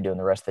supposed to be doing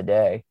the rest of the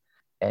day.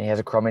 And he has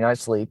a crummy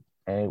night's sleep,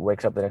 and he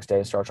wakes up the next day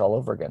and starts all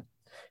over again.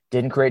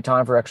 Didn't create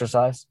time for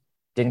exercise,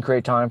 didn't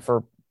create time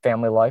for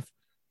family life,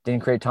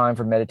 didn't create time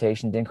for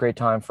meditation, didn't create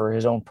time for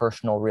his own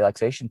personal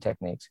relaxation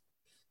techniques,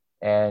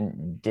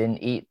 and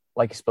didn't eat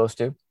like he's supposed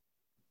to.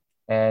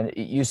 And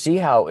you see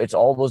how it's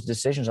all those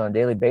decisions on a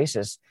daily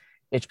basis.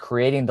 It's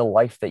creating the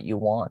life that you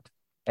want.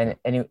 And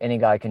any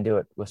guy can do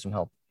it with some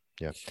help.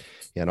 Yeah.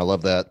 Yeah. And I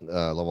love that.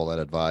 I love all that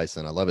advice.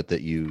 And I love it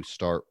that you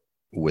start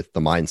with the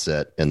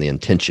mindset and the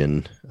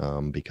intention,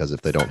 because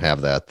if they don't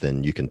have that,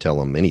 then you can tell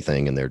them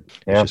anything and it's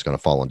just going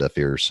to fall on deaf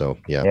ears. So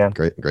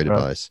great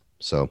advice.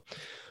 So,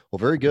 well,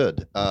 very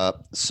good.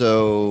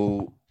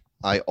 So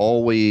I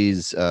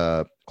always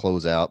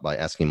close out by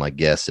asking my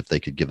guests if they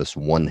could give us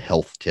one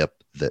health tip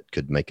that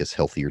could make us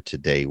healthier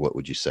today. What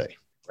would you say?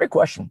 Great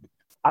question.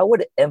 I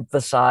would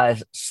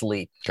emphasize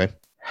sleep. Okay.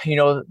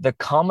 The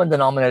common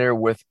denominator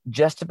with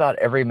just about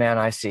every man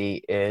I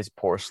see is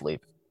poor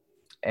sleep.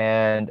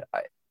 And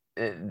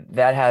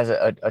that has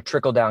a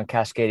trickle-down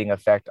cascading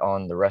effect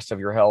on the rest of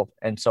your health.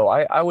 And so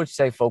I would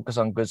say focus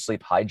on good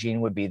sleep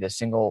hygiene would be the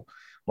single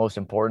most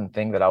important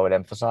thing that I would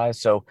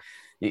emphasize. So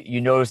you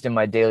noticed in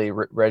my daily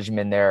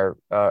regimen there,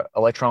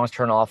 electronics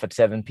turn off at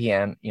 7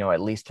 p.m.,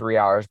 at least 3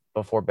 hours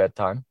before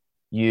bedtime.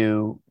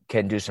 You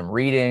can do some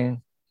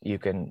reading. You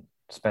can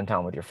spend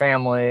time with your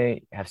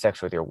family, have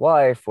sex with your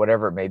wife,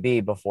 whatever it may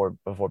be before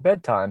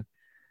bedtime,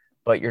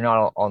 but you're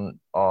not on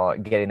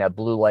getting that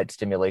blue light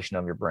stimulation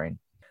of your brain.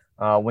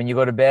 When you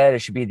go to bed, it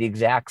should be the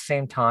exact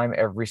same time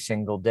every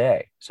single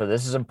day. So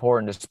this is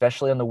important,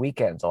 especially on the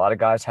weekends. A lot of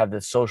guys have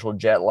this social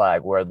jet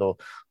lag where they'll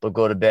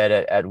go to bed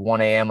at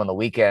 1 a.m. on the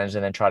weekends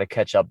and then try to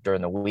catch up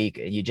during the week.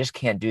 You just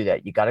can't do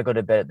that. You got to go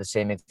to bed at the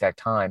same exact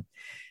time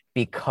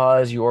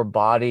because your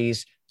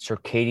body's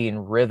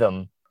circadian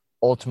rhythm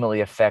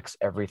ultimately affects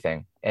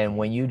everything. And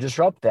when you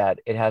disrupt that,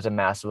 it has a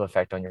massive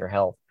effect on your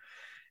health.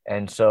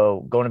 And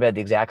so going to bed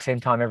the exact same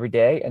time every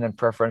day, and then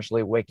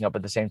preferentially waking up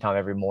at the same time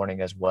every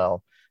morning as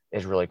well,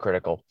 is really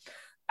critical.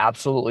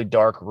 Absolutely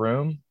dark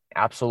room,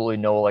 absolutely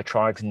no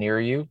electronics near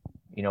you.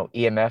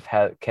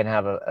 EMF can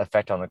have an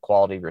effect on the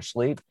quality of your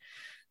sleep.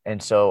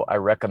 And so I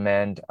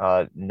recommend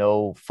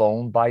no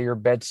phone by your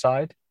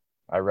bedside.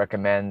 I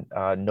recommend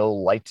no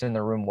lights in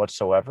the room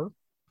whatsoever.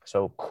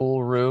 So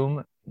cool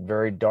room,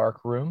 very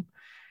dark room,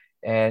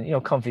 and,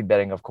 comfy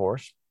bedding, of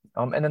course.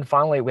 And then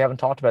finally, we haven't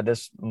talked about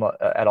this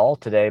at all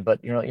today, but,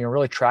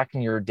 really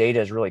tracking your data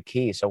is really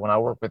key. So when I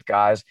work with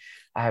guys,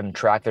 I have them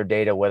track their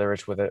data, whether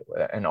it's with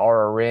an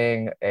Oura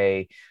Ring,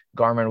 a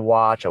Garmin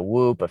watch, a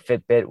Whoop, a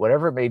Fitbit,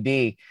 whatever it may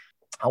be.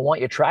 I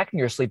want you tracking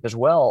your sleep as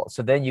well.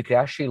 So then you can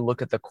actually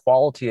look at the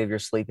quality of your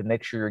sleep and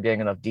make sure you're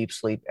getting enough deep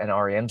sleep and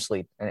REM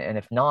sleep. And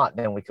if not,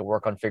 then we can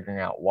work on figuring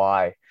out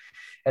why.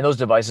 And those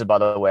devices, by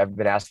the way, I've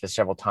been asked this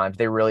several times,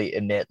 they really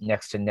emit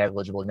next to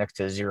negligible, next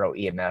to zero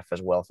EMF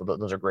as well. So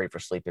those are great for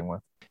sleeping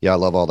with. Yeah, I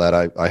love all that.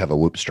 I have a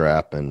Whoop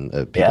strap, and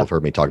people have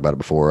heard me talk about it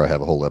before. I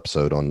have a whole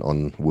episode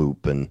on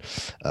Whoop and,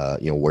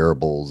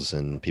 wearables,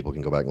 and people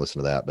can go back and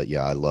listen to that. But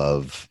yeah, I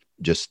love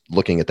just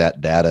looking at that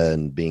data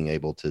and being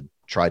able to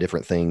try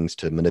different things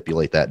to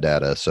manipulate that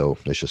data. So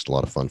it's just a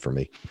lot of fun for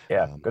me.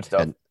 Yeah, good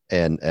stuff.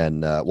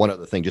 And one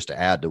other thing, just to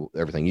add to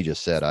everything you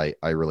just said,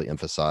 I really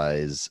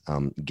emphasize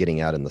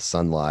getting out in the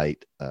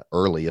sunlight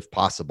early if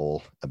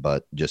possible,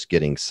 but just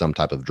getting some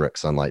type of direct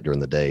sunlight during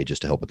the day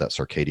just to help with that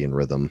circadian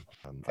rhythm.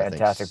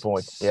 Fantastic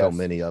point. So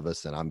many of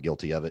us, and I'm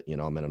guilty of it,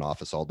 I'm in an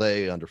office all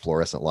day under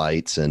fluorescent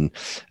lights. And,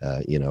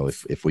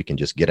 if we can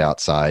just get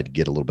outside,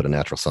 get a little bit of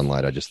natural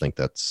sunlight, I just think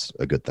that's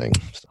a good thing.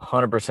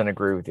 100%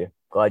 agree with you.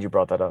 Glad you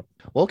brought that up.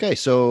 Well, okay.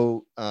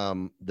 So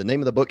the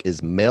name of the book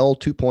is Male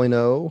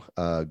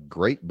 2.0.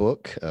 Great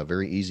book,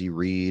 very easy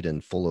read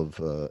and full of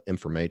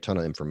ton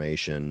of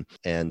information.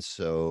 And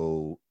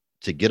so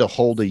to get a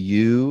hold of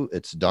you,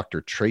 it's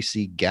Dr.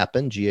 Tracy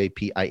Gapin,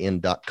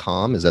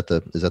 GAPIN.com. Is that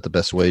the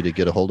best way to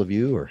get a hold of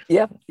you? Or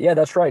Yeah,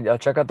 that's right.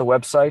 Check out the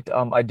website.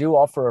 I do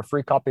offer a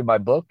free copy of my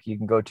book. You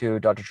can go to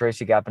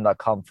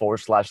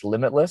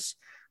drtracygapin.com/limitless.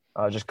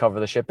 Just cover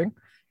the shipping.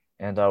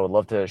 And I would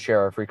love to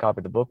share a free copy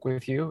of the book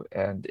with you.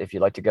 And if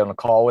you'd like to get on a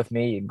call with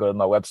me, you can go to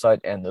my website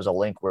and there's a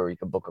link where you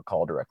can book a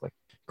call directly.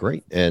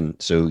 Great. And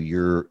so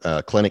your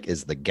clinic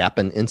is the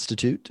Gapin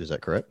Institute. Is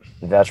that correct?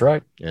 That's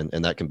right. And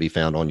that can be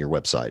found on your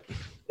website.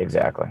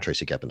 Exactly.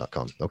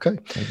 TracyGapin.com. Okay.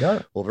 You got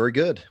it. Well, very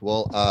good.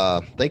 Well,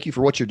 thank you for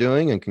what you're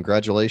doing and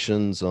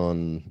congratulations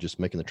on just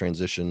making the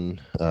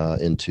transition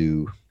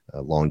into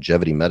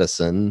longevity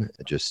medicine.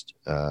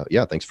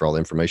 Thanks for all the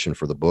information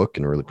for the book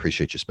and I really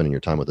appreciate you spending your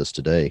time with us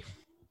today.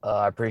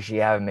 I appreciate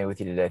you having me with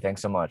you today.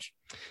 Thanks so much.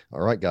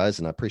 All right, guys.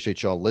 And I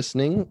appreciate y'all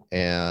listening.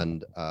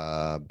 And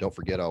don't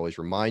forget, I always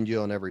remind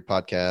you on every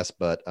podcast,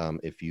 but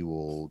if you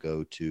will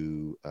go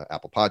to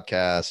Apple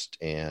Podcast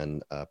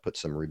and put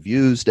some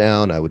reviews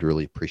down, I would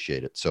really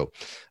appreciate it. So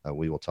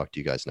we will talk to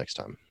you guys next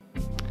time.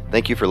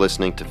 Thank you for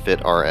listening to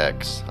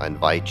FitRx. I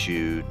invite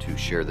you to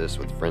share this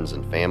with friends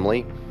and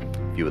family.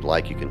 If you would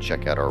like, you can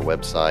check out our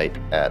website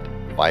at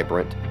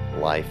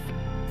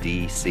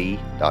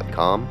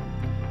vibrantlifedc.com.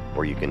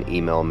 or you can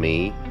email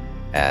me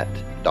at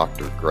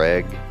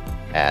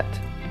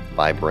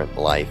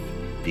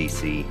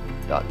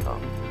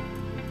drgreg@vibrantlifedc.com.